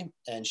Missouri,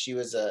 and she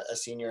was a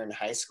senior in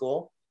high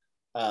school.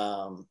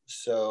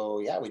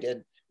 So yeah, we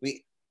did.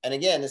 And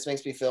again, this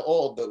makes me feel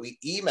old, but we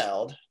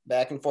emailed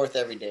back and forth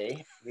every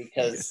day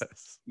because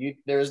Yes.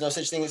 there was no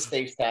such thing as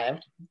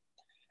FaceTime.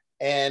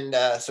 And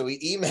so we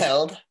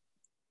emailed,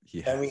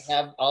 and we Yes.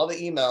 have all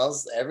the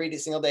emails every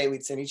single day.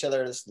 We'd send each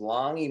other this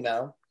long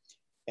email,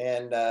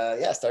 and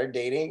yeah, started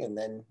dating, and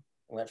then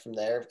went from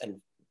there. And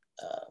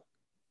uh,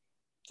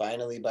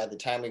 finally, by the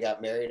time we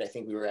got married, I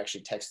think we were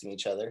actually texting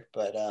each other.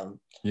 But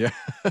Yeah.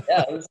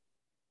 yeah, it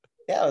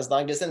was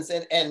long distance,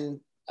 and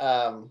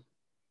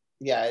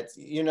yeah, it's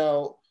you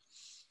know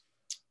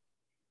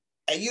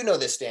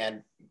this,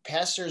 Dan.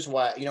 Pastor's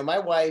wife, my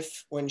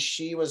wife, when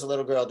she was a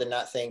little girl, did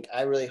not think,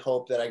 I really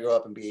hope that I grow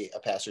up and be a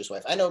pastor's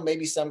wife. I know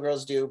maybe some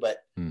girls do, but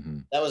Mm-hmm.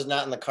 that was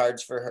not in the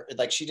cards for her.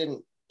 Like, she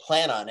didn't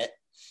plan on it.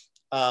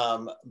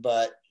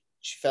 But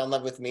she fell in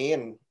love with me,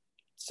 and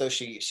so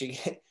she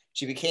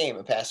became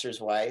a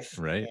pastor's wife.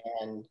 Right.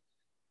 And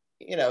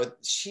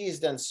she has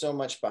done so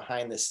much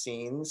behind the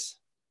scenes.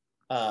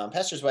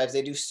 Pastors' wives,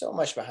 they do so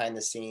much behind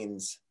the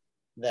scenes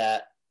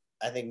that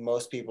I think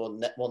most people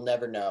will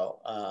never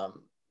know.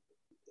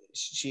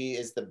 She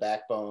is the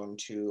backbone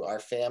to our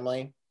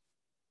family.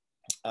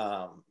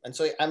 And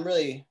so I'm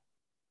really,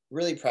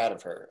 really proud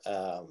of her.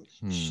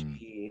 Hmm.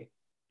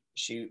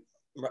 She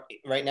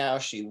right now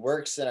she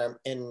works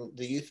in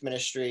the youth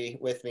ministry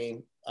with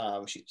me.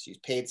 She's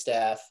paid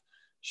staff.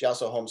 She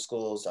also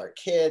homeschools our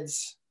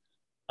kids.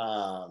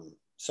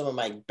 Some of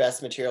my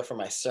best material for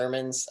my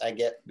sermons I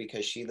get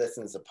because she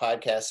listens to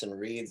podcasts and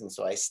reads, and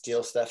so I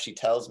steal stuff she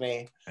tells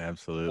me. And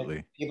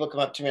Absolutely. people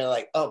come up to me and are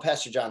like, "Oh,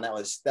 Pastor John, that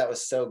was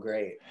so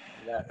great.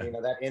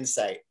 That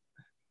insight."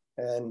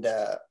 And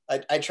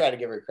I try to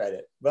give her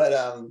credit, but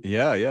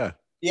Yeah. Yeah.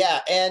 yeah,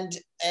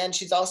 and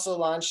she's also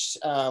launched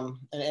an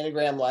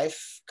Enneagram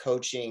Life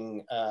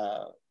coaching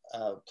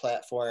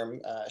platform.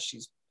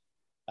 She's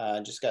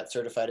just got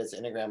certified as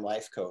an Enneagram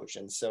Life coach,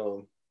 and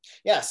so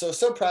yeah,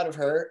 so proud of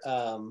her.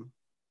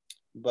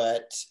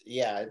 But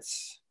yeah,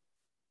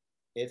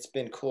 it's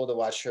been cool to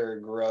watch her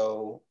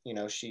grow.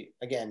 She,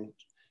 again,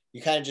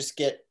 you kind of just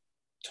get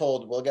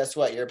told, well, guess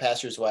what? You're a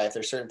pastor's wife.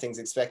 There's certain things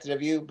expected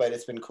of you, but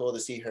it's been cool to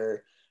see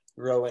her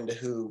grow into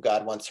who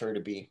God wants her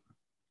to be.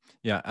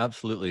 Yeah,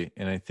 absolutely.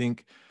 And I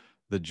think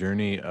the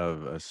journey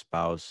of a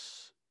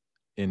spouse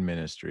in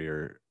ministry,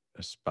 or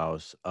a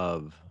spouse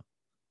of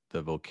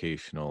the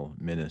vocational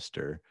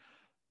minister,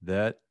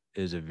 that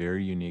is a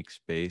very unique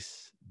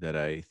space that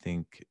I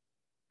think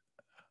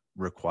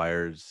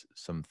requires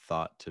some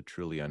thought to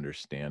truly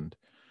understand.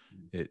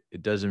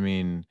 It doesn't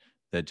mean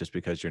that just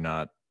because you're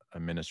not a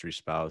ministry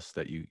spouse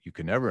that you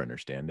can never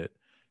understand it.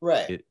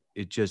 Right.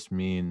 It just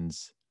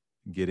means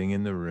getting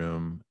in the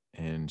room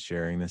and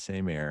sharing the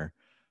same air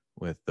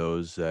with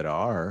those that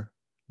are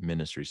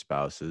ministry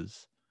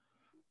spouses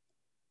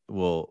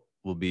will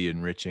be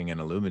enriching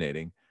and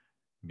illuminating,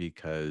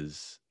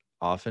 because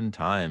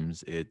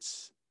oftentimes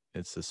it's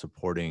the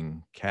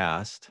supporting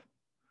cast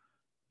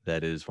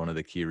that is one of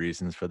the key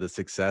reasons for the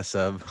success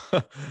of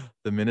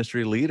the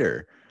ministry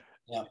leader.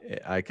 Yeah.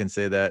 I can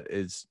say that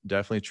it's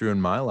definitely true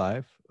in my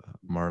life.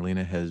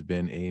 Marlena has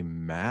been a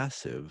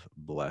massive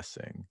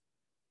blessing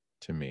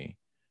to me,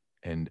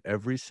 and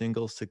every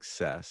single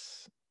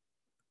success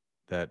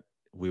that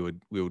we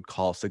would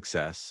call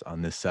success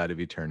on this side of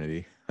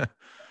eternity,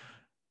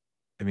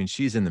 I mean,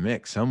 she's in the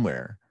mix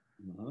somewhere.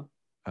 Mm-hmm.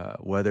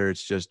 Whether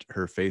it's just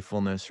her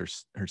faithfulness,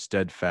 her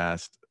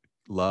steadfast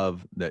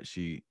love that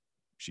she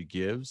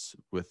gives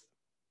with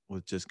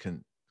just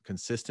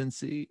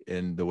consistency,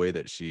 in the way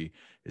that she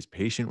is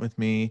patient with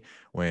me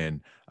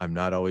when I'm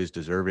not always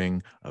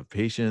deserving of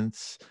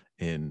patience,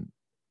 in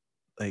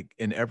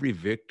every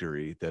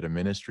victory that a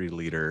ministry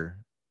leader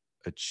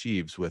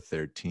achieves with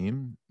their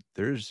team,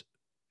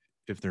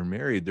 if they're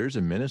married, there's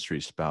a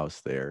ministry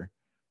spouse there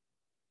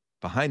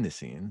behind the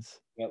scenes.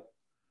 Yep.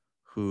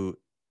 Who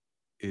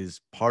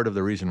is part of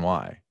the reason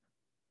why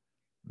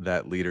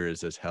that leader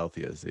is as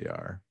healthy as they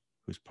are,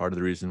 who's part of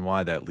the reason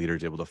why that leader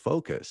is able to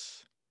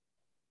focus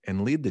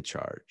and lead the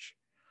charge.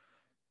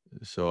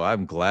 So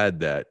I'm glad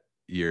that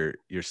you're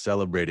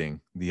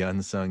celebrating the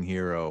unsung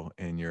hero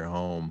in your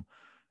home,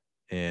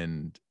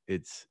 and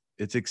it's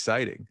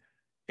exciting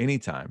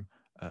anytime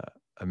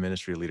a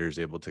ministry leader is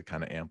able to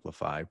kind of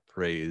amplify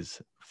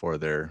praise for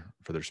their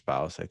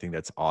spouse. I think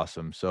that's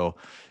awesome. So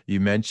you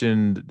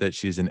mentioned that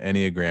she's an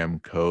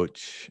Enneagram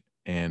coach,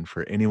 and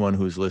for anyone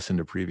who's listened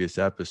to previous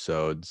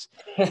episodes,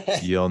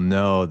 you'll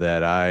know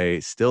that I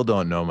still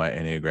don't know my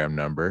Enneagram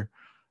number.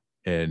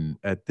 And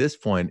at this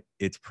point,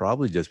 it's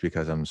probably just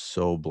because I'm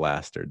so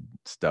blasted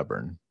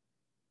stubborn,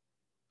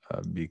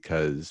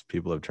 because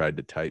people have tried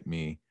to type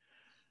me,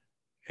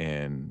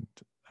 and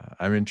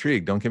I'm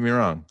intrigued. Don't get me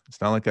wrong.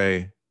 It's not like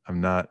I'm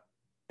not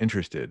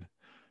interested,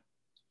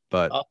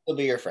 but I'll still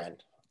be your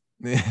friend.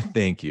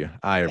 thank you.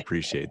 I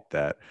appreciate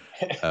that.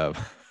 Um,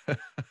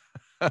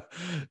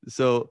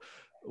 so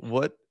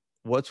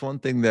what's one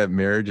thing that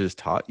marriage has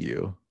taught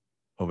you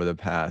over the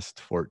past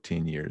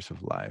 14 years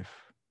of life?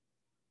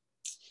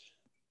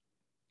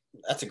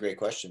 That's a great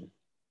question.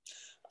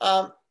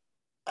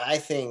 I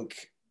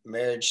think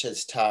marriage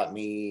has taught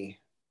me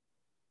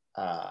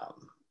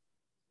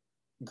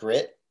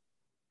grit.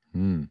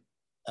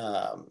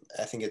 I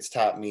think it's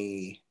taught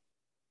me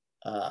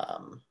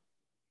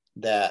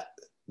that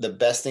the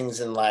best things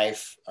in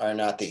life are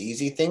not the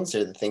easy things,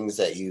 they're the things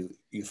that you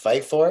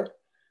fight for,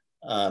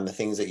 the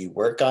things that you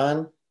work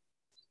on.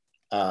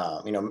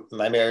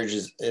 My marriage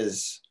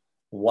is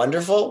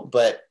wonderful,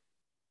 but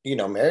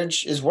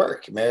marriage is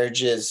work.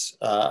 Marriage is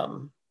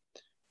when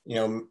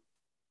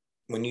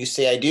you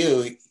say I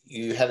do,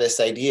 you have this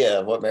idea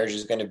of what marriage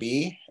is going to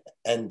be,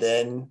 and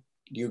then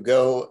you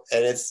go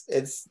and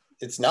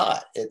it's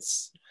not.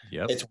 It's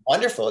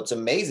wonderful. It's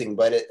amazing,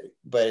 but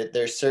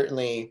there's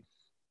certainly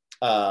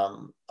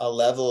a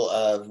level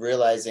of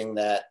realizing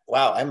that,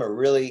 wow, I'm a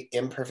really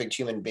imperfect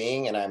human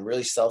being, and I'm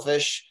really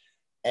selfish,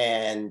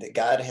 and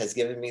God has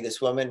given me this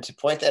woman to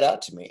point that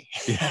out to me.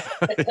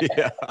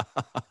 Yeah.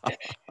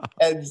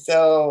 And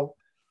so,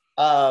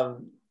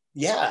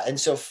 and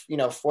so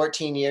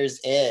 14 years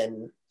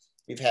in,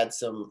 we've had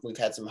some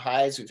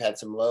highs, we've had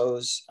some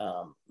lows.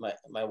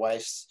 My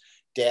wife's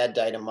dad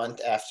died a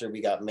month after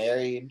we got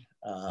married.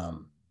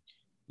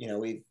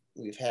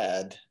 We've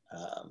had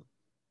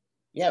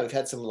we've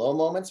had some low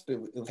moments, but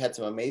we've had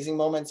some amazing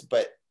moments.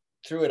 But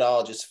through it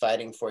all, just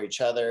fighting for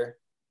each other,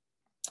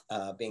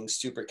 being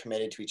super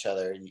committed to each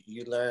other,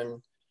 you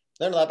learn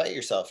a lot about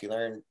yourself. You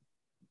learn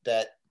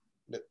that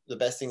the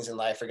best things in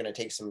life are going to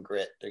take some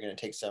grit. They're going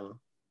to take some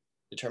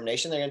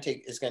determination.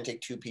 It's going to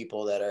take two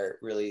people that are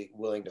really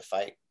willing to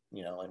fight,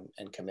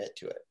 and commit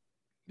to it.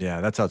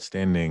 Yeah, that's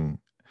outstanding.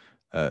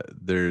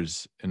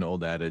 There's an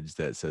old adage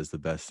that says the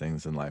best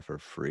things in life are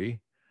free,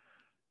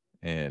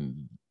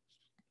 and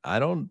I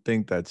don't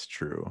think that's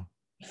true.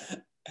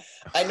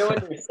 I know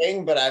what you're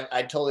saying, but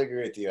I totally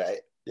agree with you.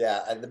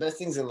 The best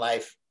things in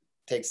life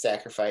take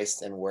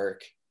sacrifice and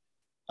work,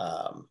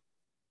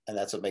 and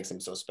that's what makes them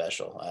so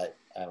special.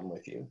 I'm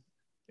with you.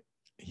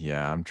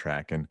 Yeah, I'm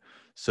tracking.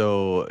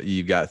 So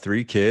you've got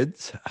 3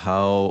 kids.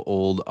 How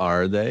old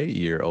are they?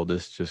 Your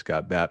oldest just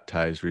got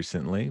baptized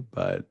recently,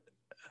 but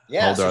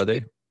how old are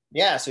they?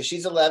 So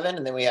she's 11,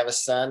 and then we have a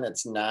son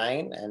that's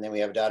 9, and then we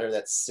have a daughter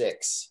that's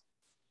 6.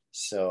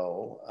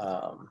 So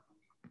a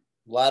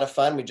lot of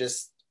fun. We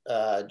just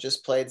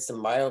played some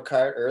Mario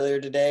Kart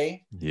earlier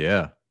today.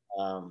 Yeah.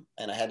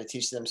 And I had to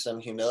teach them some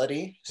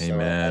humility.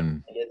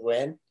 Amen. So I did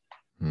win.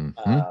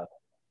 Mm-hmm.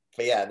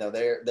 But yeah, no,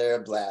 they're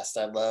a blast.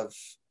 I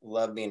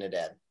love being a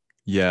dad.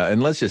 Yeah,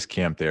 and let's just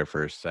camp there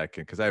for a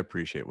second, because I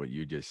appreciate what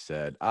you just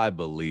said. I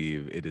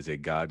believe it is a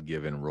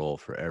God-given role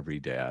for every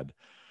dad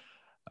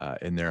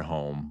in their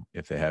home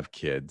if they have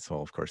kids.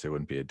 Well, of course, they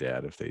wouldn't be a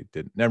dad if they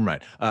didn't. Never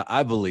mind.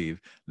 I believe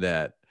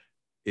that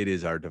it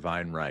is our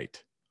divine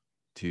right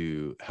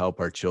to help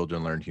our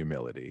children learn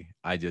humility.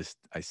 I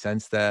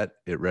sense that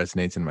it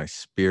resonates in my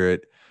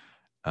spirit,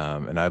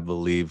 and I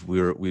believe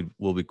we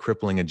will be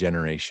crippling a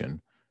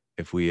generation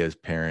if we as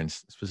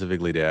parents,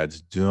 specifically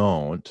dads,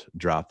 don't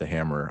drop the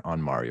hammer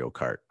on Mario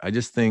Kart. I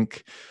just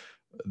think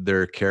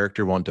their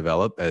character won't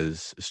develop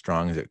as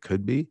strong as it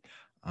could be.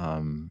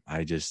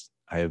 I just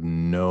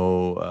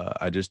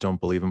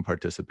don't believe in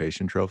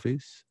participation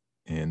trophies,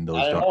 and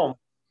those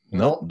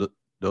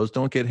those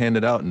don't get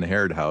handed out in the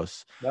Herod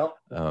house. Nope.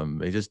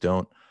 They just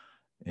don't.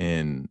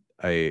 And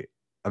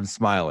I'm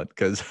smiling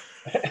because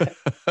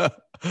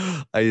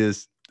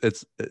it's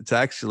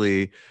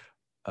actually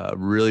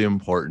really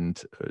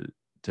important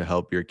to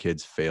help your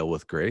kids fail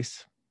with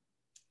grace.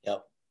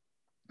 Yep.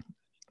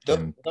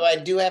 Though I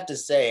do have to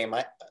say,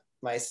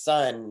 my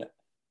son,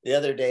 the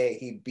other day,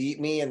 he beat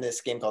me in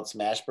this game called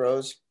Smash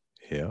Bros.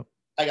 Yeah.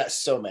 I got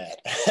so mad.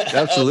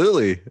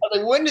 Absolutely. I was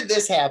like, when did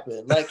this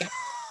happen? Like,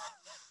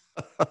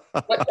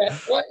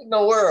 What in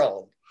the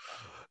world?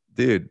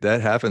 Dude,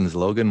 that happens.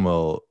 Logan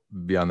will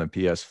be on the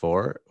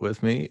PS4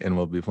 with me and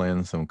we'll be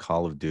playing some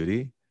Call of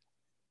Duty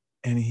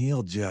and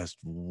he'll just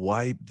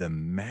wipe the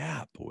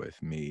map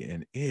with me.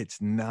 And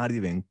it's not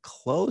even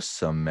close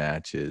some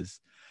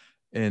matches.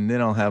 And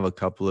then I'll have a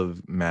couple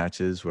of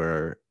matches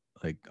where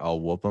like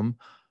I'll whoop him.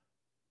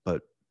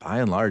 But by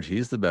and large,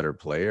 he's the better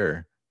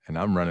player and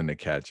I'm running to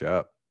catch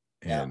up.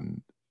 Yeah.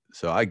 And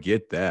so I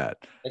get that.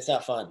 It's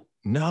not fun.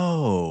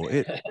 No,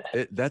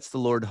 that's the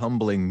Lord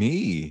humbling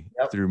me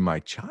through my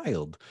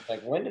child.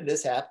 Like, when did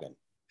this happen?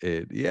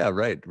 Yeah,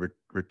 right.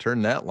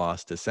 Return that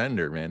loss to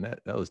sender, man.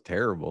 That was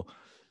terrible.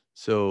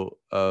 So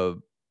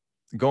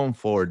going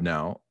forward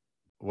now,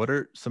 what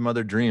are some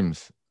other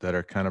dreams that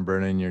are kind of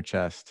burning your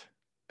chest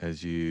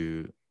as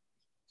you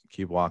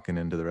keep walking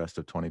into the rest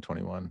of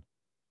 2021?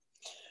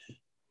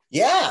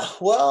 Yeah,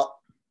 well,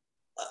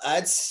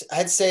 I'd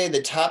say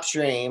the top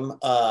dream,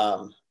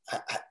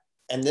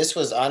 and this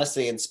was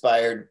honestly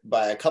inspired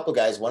by a couple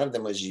guys. One of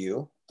them was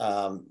you.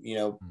 I've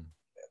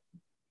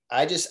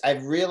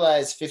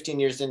realized 15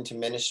 years into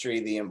ministry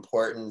the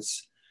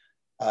importance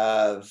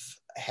of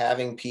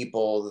having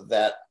people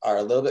that are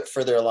a little bit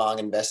further along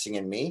investing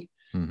in me.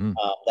 Mm-hmm.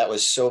 That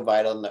was so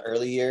vital in the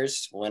early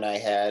years when I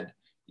had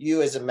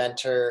you as a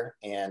mentor,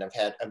 and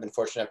I've been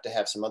fortunate enough to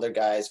have some other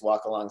guys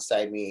walk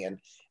alongside me, and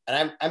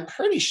I'm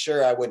pretty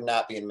sure I would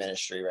not be in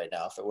ministry right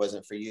now if it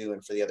wasn't for you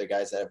and for the other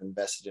guys that have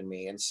invested in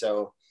me. And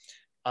so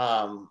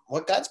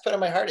what God's put on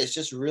my heart is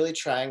just really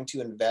trying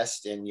to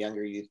invest in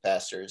younger youth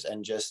pastors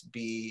and just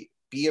be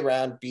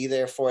around, be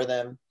there for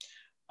them.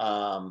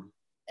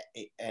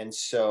 And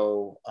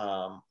so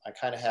I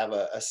kind of have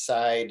a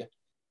side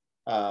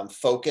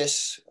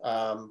focus,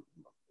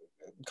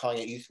 calling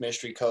it youth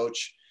ministry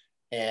coach.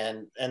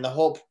 And the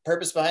whole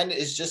purpose behind it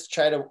is just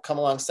try to come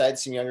alongside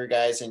some younger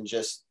guys and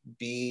just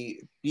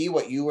be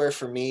what you were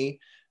for me,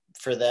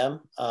 for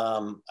them.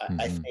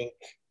 I think,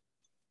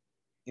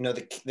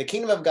 the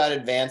kingdom of God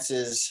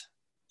advances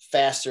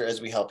faster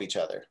as we help each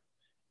other.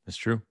 That's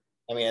true.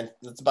 I mean,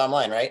 that's the bottom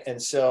line, right? And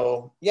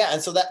so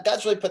that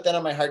God's really put that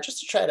on my heart,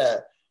 just to try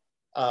to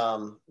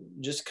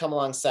just come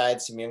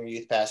alongside some younger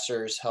youth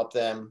pastors, help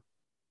them.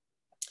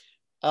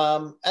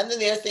 And then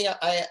the other thing,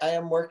 I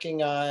am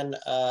working on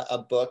a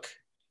book.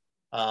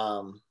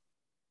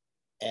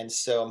 And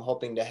so I'm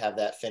hoping to have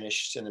that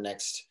finished in the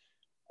next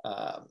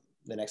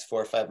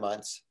 4 or 5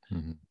 months.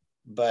 Mm-hmm.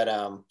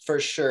 But for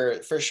sure,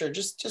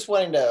 just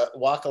wanting to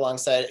walk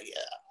alongside.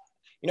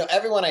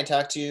 Everyone I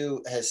talked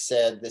to has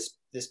said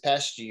this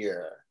past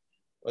year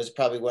was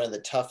probably one of the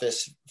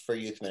toughest for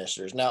youth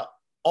ministers. Now,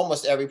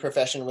 almost every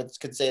profession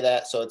could say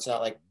that, so it's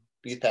not like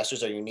youth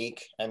pastors are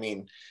unique. I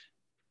mean,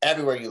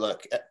 everywhere you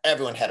look,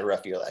 everyone had a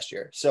rough year last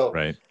year. So,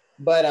 right.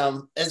 But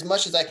as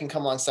much as I can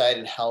come alongside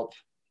and help,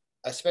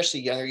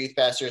 especially younger youth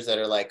pastors that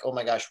are like, oh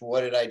my gosh,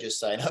 what did I just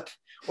sign up?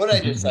 What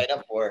did I just sign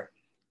up for?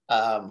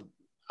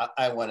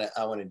 I want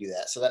to do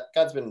that. So that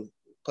God's been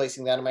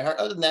placing that in my heart.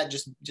 Other than that,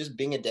 just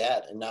being a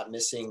dad and not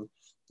missing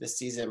this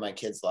season in my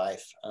kid's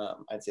life.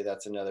 I'd say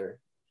that's another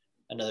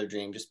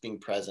dream, just being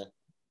present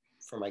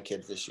for my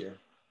kids this year.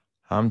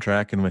 I'm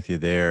tracking with you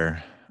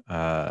there.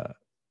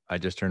 I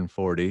just turned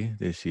 40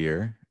 this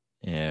year,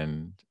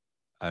 and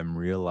I'm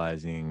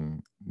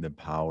realizing the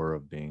power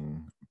of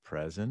being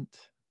present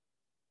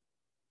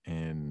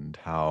and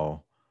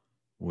how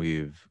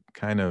we've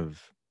kind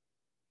of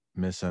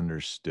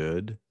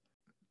misunderstood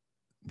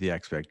the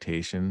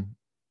expectation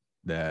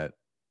that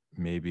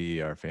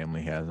maybe our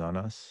family has on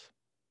us.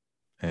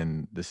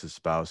 And this is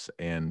spouse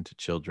and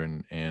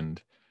children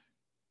and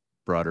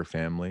broader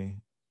family.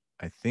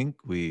 I think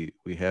we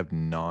have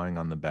gnawing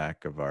on the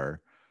back of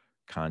our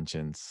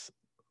conscience,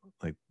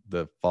 like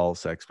the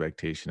false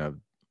expectation of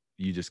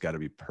you just got to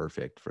be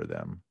perfect for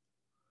them.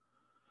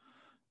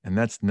 And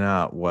that's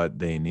not what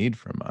they need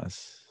from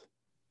us.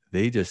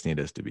 They just need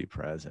us to be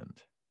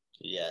present.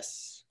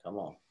 Yes, come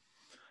on.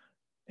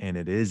 And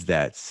it is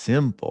that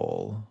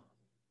simple.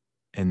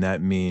 And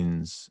that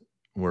means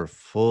we're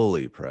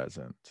fully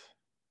present.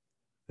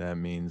 That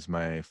means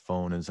my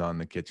phone is on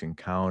the kitchen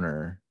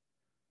counter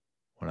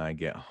when I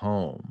get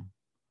home.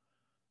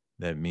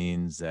 That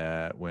means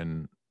that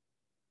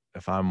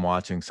if I'm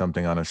watching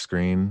something on a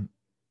screen,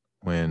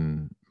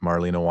 when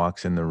Marlena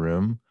walks in the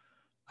room,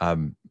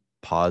 I'm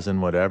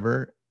pausing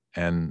whatever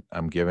and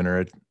I'm giving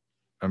her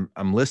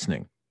I'm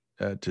listening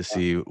to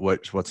see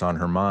what's on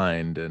her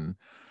mind. And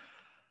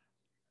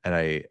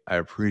I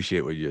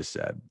appreciate what you just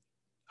said.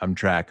 I'm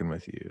tracking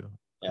with you.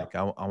 Yeah. Like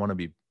I want to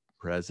be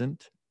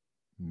present,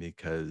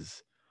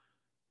 because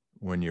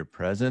when you're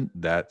present,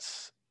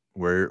 that's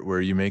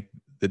where you make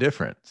the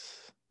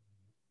difference.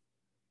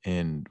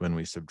 And when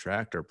we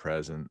subtract our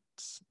presence,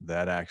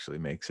 that actually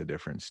makes a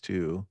difference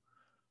too,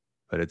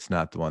 but it's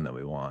not the one that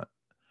we want.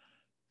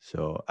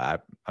 So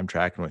I'm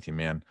tracking with you,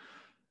 man.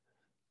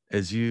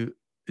 As you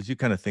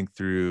kind of think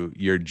through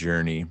your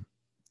journey,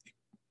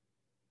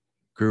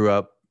 grew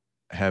up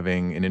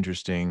having an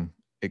interesting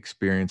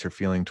experience or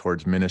feeling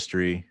towards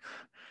ministry.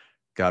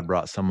 God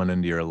brought someone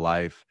into your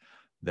life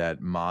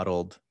that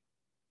modeled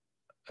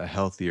a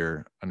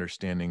healthier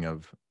understanding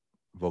of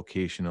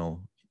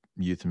vocational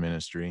youth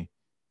ministry.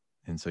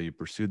 And so you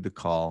pursued the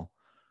call,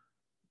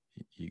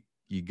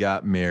 you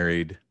got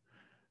married,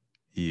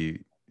 you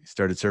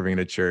started serving in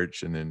a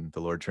church, and then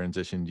the Lord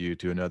transitioned you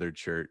to another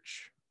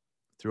church.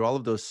 Through all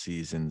of those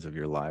seasons of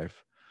your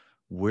life,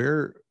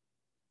 where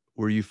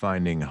were you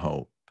finding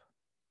hope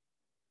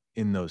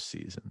in those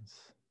seasons?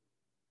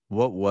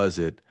 What was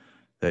it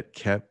that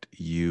kept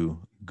you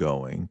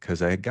going?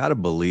 Because I got to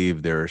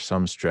believe there are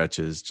some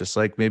stretches, just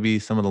like maybe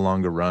some of the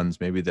longer runs,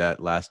 maybe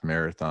that last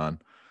marathon,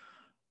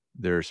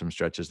 there are some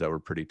stretches that were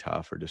pretty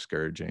tough or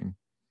discouraging.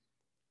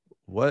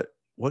 What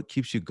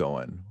keeps you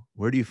going?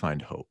 Where do you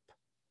find hope?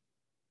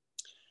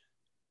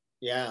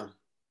 Yeah.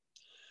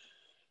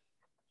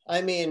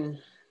 I mean,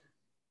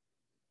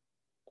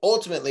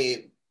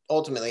 ultimately,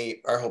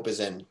 our hope is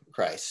in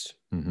Christ.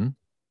 Mm-hmm.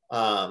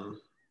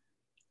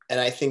 And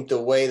I think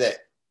the way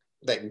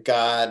that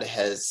God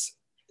has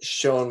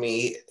shown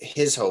me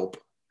his hope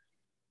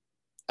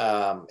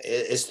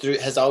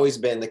has always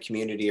been the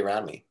community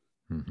around me.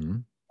 Mm-hmm.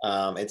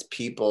 It's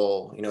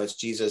people, it's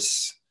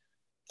Jesus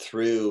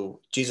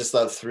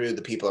love through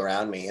the people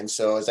around me. And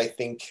so as I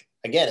think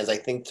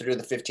through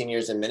the 15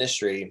 years in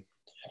ministry,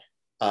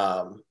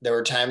 there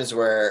were times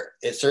where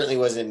it certainly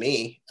wasn't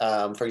me.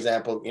 For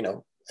example,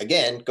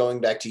 again,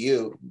 going back to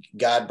you,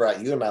 God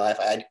brought you in my life.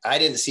 I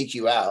didn't seek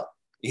you out.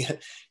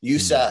 You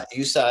saw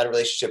a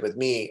relationship with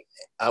me.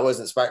 I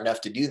wasn't smart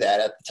enough to do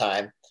that at the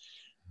time.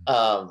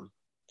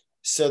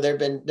 So there've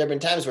been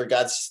times where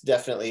God's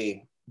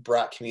definitely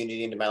brought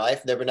community into my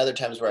life. There've been other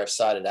times where I've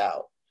sought it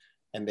out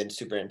and been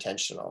super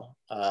intentional.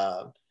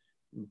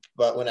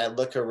 But when I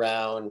look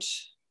around,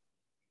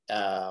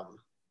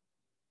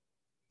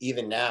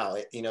 even now,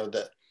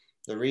 the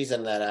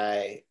reason that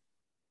I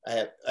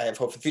have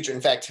hope for the future.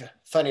 In fact,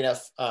 funny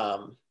enough,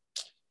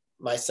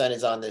 my son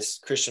is on this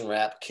Christian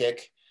rap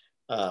kick.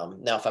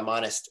 Now, if I'm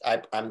honest,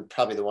 I'm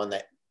probably the one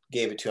that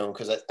gave it to him,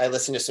 because I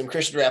listen to some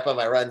Christian rap on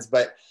my runs.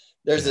 But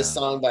there's this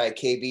song by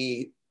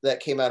KB that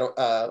came out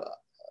a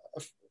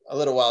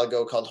little while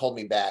ago called "Hold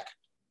Me Back."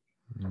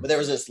 But there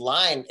was this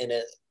line in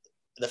it.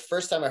 The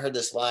first time I heard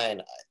this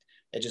line,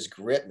 it just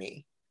gripped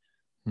me.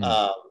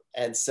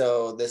 And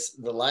so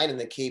the line in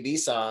the KB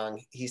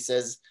song, he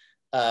says,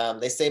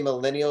 they say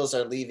millennials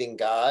are leaving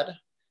God.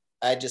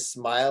 I just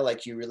smile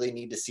like you really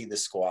need to see the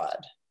squad.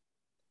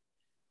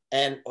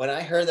 And when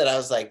I heard that, I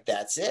was like,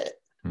 that's it.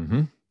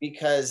 Mm-hmm.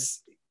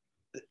 Because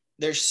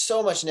there's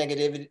so much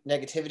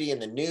negativity in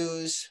the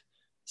news,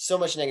 so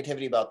much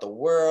negativity about the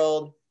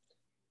world.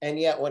 And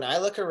yet when I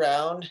look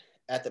around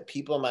at the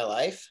people in my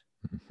life,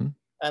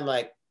 I'm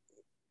like,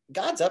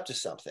 God's up to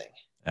something.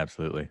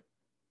 Absolutely.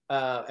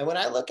 And when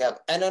I look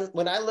at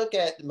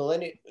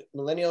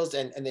millennials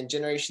and then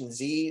Generation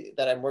Z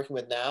that I'm working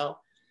with now,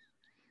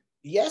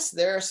 yes,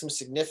 there are some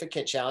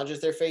significant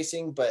challenges they're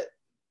facing, but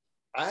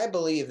I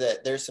believe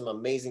that there's some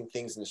amazing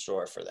things in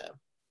store for them.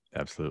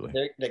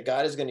 Absolutely. That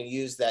God is going to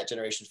use that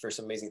generation for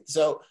some amazing.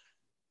 So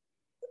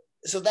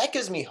that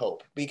gives me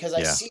hope, because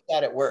I see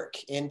that at work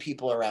in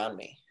people around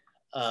me.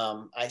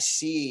 I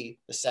see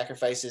the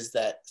sacrifices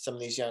that some of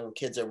these young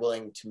kids are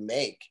willing to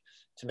make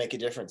a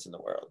difference in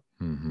the world.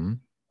 Mm-hmm.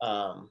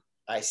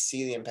 I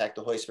see the impact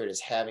the Holy Spirit is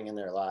having in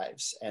their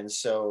lives. And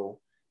so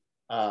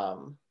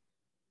that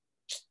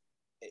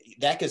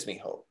gives me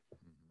hope.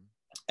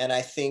 And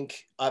I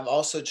think I've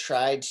also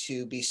tried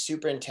to be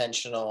super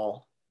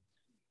intentional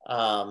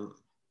to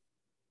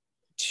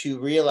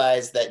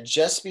realize that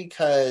just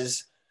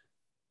because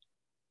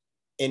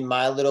in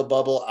my little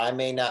bubble, I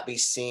may not be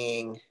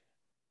seeing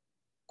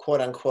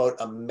quote unquote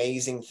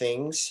amazing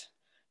things,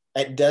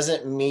 it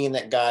doesn't mean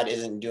that God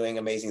isn't doing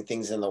amazing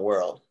things in the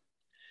world.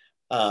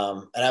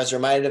 And I was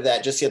reminded of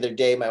that just the other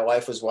day. My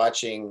wife was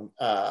watching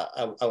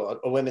a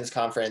women's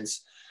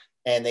conference,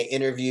 and they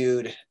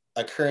interviewed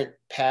a current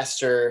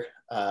pastor.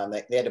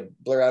 They had to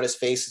blur out his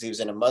face because he was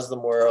in a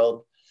Muslim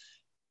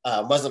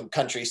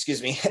country,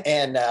 excuse me.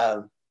 And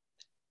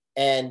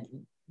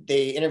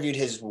they interviewed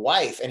his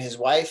wife, and his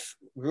wife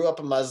grew up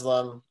a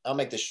Muslim. I'll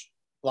make this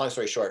long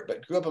story short,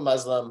 but grew up a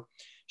Muslim.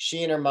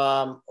 She and her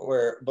mom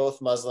were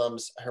both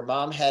Muslims. Her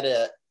mom had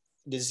a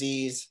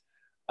disease.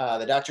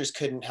 The doctors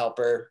couldn't help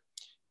her.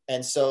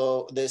 And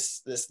so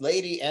this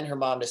lady and her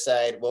mom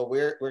decide, well,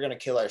 we're going to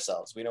kill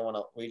ourselves. We don't want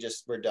to,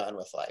 we're done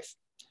with life.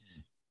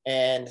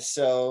 And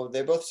so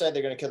they both decide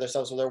they're going to kill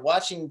themselves. So they're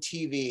watching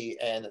TV,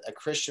 and a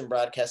Christian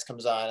broadcast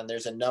comes on, and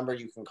there's a number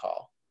you can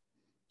call.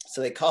 So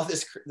they call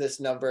this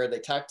number, they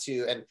talk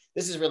to, and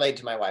this is related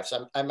to my wife.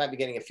 So I might be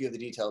getting a few of the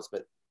details,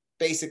 but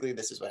basically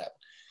this is what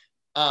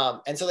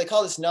happened. And so they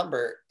call this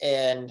number,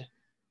 and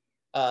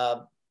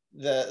the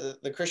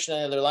Christian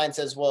on the other line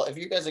says, well, if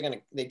you guys are going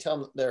to, they tell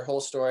them their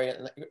whole story.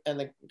 And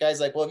the guy's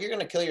like, well, if you're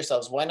going to kill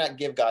yourselves, why not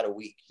give God a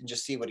week and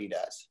just see what he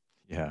does?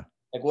 Yeah.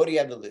 Like, what do you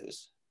have to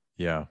lose?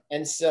 Yeah.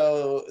 And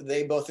so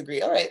they both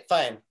agree. All right,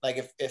 fine. Like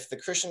if the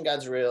Christian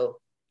God's real,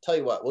 tell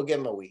you what, we'll give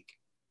him a week.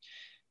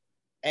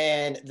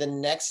 And the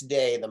next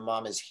day, the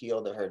mom is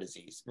healed of her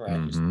disease,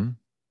 miraculously.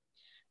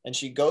 And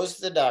she goes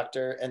to the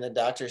doctor, and the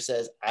doctor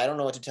says, I don't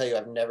know what to tell you.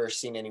 I've never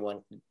seen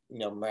anyone,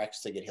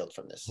 miraculously get healed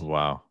from this.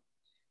 Wow.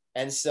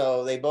 And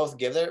so they both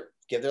give their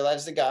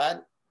lives to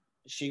God.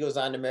 She goes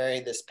on to marry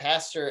this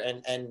pastor,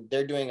 and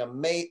they're doing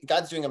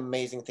God's doing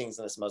amazing things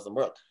in this Muslim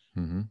world.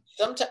 Mm-hmm.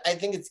 Sometimes I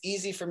think it's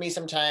easy for me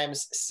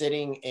sometimes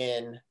sitting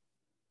in,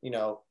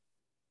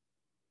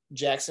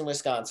 Jackson,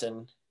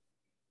 Wisconsin,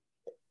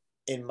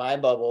 in my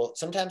bubble.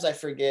 Sometimes I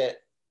forget,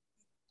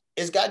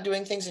 is God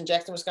doing things in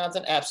Jackson,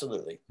 Wisconsin?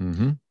 Absolutely.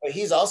 Mm-hmm. But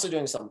he's also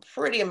doing some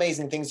pretty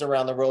amazing things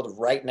around the world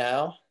right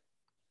now.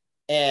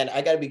 And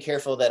I got to be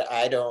careful that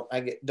I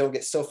don't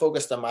get so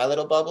focused on my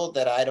little bubble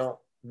that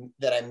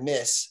I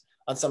miss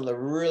on some of the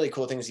really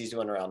cool things he's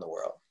doing around the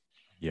world.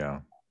 Yeah.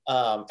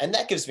 And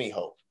that gives me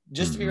hope,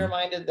 just to be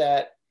reminded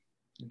that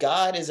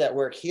God is at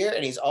work here,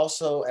 and he's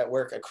also at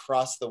work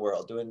across the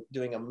world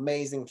doing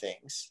amazing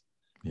things.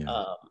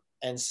 Yeah.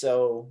 And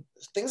so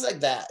things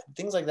like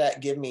that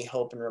give me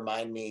hope and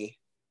remind me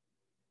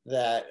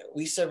that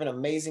we serve an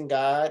amazing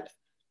God.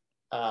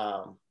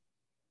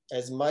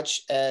 As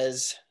much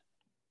as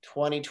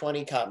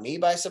 2020 caught me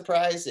by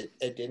surprise, it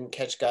didn't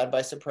catch God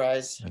by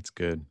surprise. That's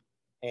good.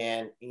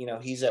 And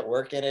he's at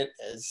work in it,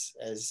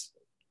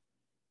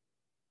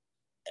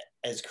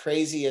 as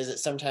crazy as it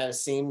sometimes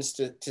seems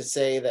to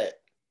say that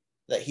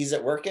he's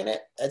at work in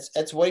it.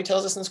 That's what he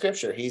tells us in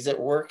Scripture. He's at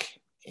work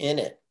in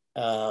it.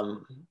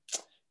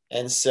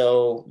 And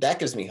so that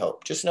gives me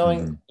hope. Just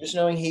knowing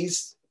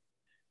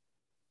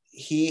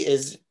he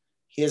is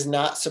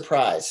not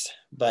surprised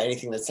by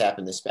anything that's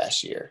happened this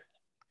past year,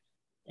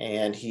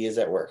 and he is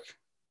at work.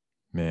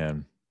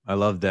 Man, I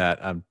love that.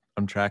 I'm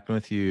tracking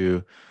with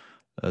you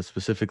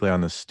specifically on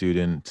the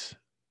student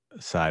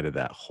side of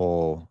that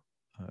whole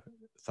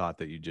thought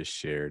that you just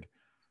shared,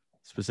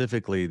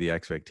 specifically the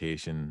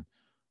expectation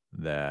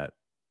that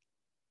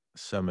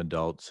some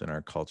adults in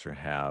our culture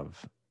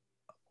have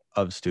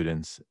of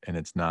students, and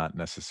it's not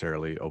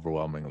necessarily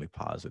overwhelmingly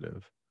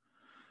positive.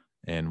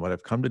 And what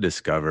I've come to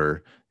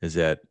discover is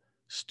that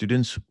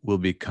students will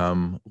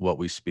become what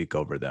we speak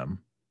over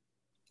them.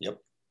 Yep.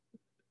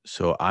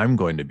 So I'm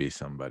going to be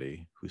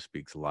somebody who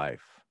speaks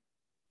life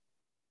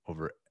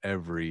over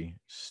every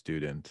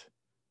student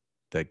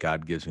that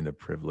God gives me the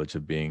privilege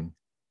of being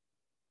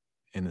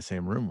in the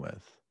same room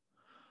with.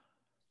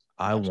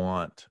 I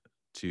want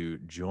to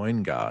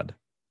join God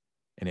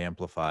and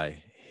amplify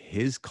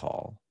his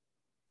call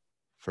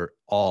for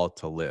all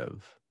to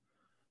live.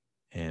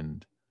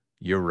 And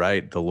you're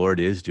right, the Lord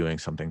is doing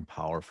something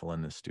powerful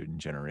in the student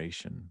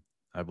generation.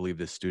 I believe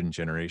the student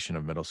generation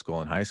of middle school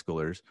and high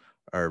schoolers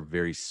are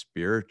very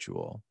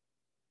spiritual,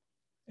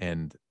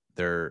 and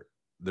they're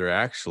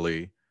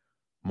actually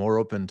more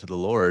open to the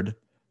Lord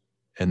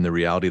and the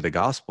reality of the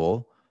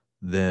gospel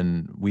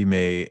than we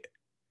may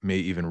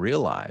even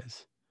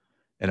realize.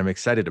 And I'm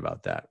excited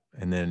about that.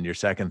 And then your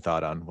second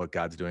thought on what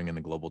God's doing in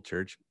the global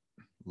church,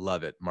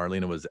 love it.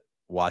 Marlena was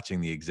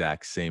watching the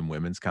exact same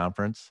women's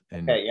conference,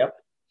 and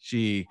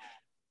she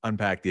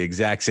unpacked the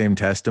exact same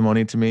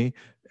testimony to me.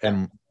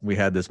 And we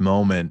had this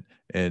moment,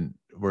 and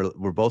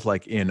we're both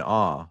like in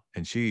awe,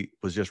 and she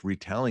was just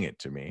retelling it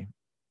to me.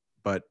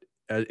 But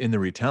in the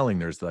retelling,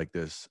 there's like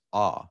this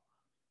awe.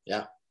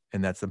 Yeah.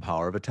 And that's the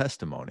power of a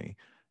testimony.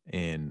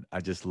 And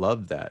I just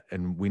love that.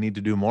 And we need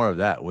to do more of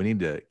that. We need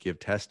to give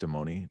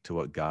testimony to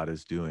what God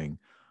is doing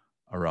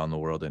around the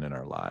world and in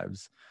our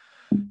lives.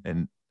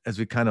 And as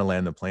we kind of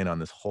land the plane on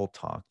this whole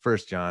talk,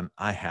 first, John,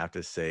 I have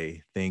to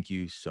say thank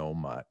you so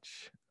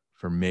much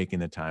for making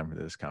the time for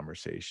this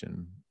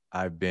conversation.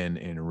 I've been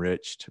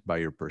enriched by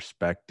your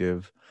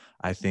perspective.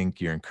 I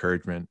think your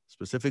encouragement,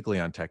 specifically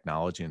on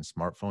technology and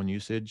smartphone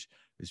usage,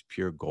 is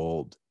pure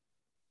gold.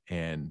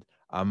 And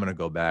I'm going to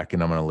go back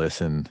and I'm going to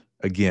listen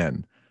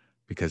again,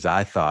 because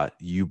I thought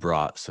you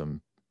brought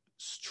some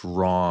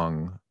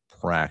strong,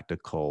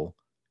 practical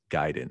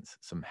guidance,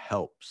 some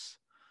helps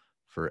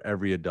for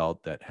every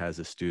adult that has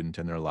a student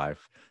in their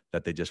life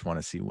that they just want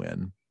to see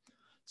win.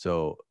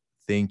 So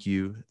thank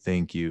you,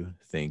 thank you,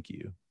 thank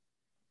you.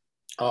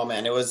 Oh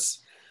man, it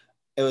was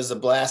a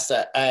blast.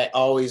 I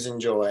always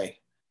enjoy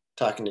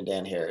talking to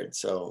Dan Herod.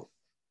 So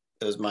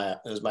it was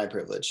my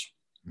privilege.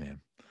 Man.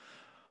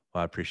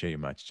 Well, I appreciate you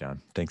much,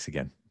 John. Thanks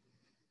again.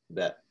 You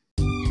bet.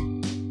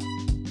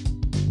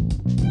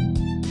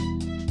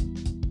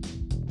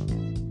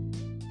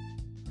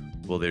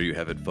 Well, there you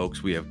have it,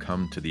 folks. We have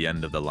come to the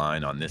end of the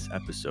line on this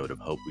episode of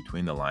Hope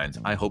Between the Lines.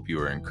 I hope you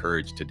were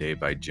encouraged today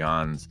by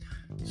John's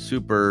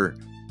super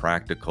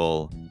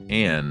practical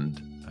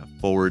and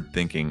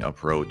forward-thinking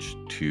approach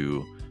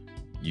to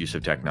use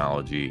of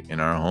technology in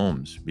our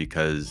homes,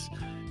 because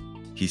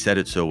he said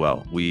it so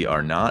well. We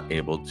are not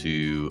able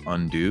to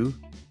undo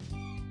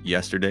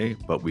yesterday,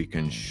 but we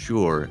can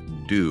sure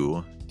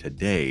do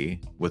today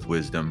with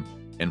wisdom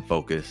and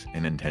focus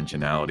and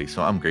intentionality.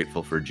 So I'm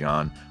grateful for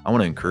John. I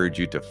want to encourage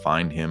you to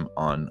find him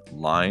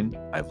online.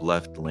 I've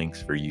left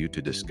links for you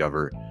to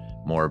discover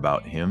more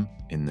about him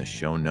in the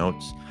show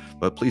notes,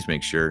 but please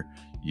make sure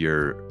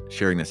you're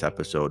sharing this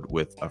episode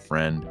with a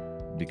friend,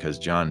 because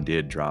John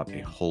did drop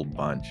a whole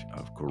bunch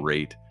of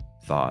great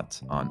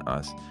thoughts on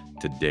us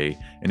today.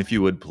 And if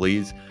you would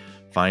please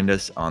find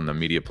us on the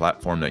media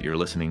platform that you're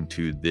listening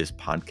to this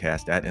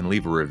podcast at and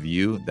leave a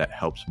review. That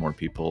helps more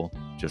people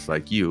just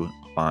like you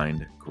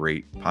find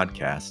great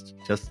podcasts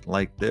just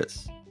like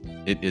this.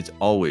 It is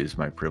always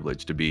my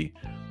privilege to be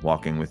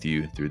walking with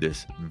you through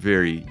this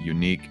very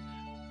unique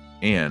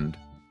and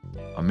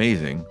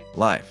amazing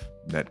life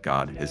that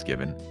God has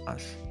given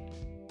us.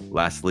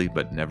 Lastly,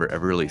 but never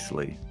ever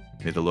leastly,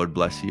 may the Lord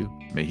bless you,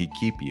 may he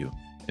keep you,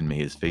 and may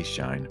his face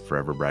shine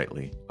forever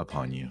brightly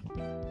upon you.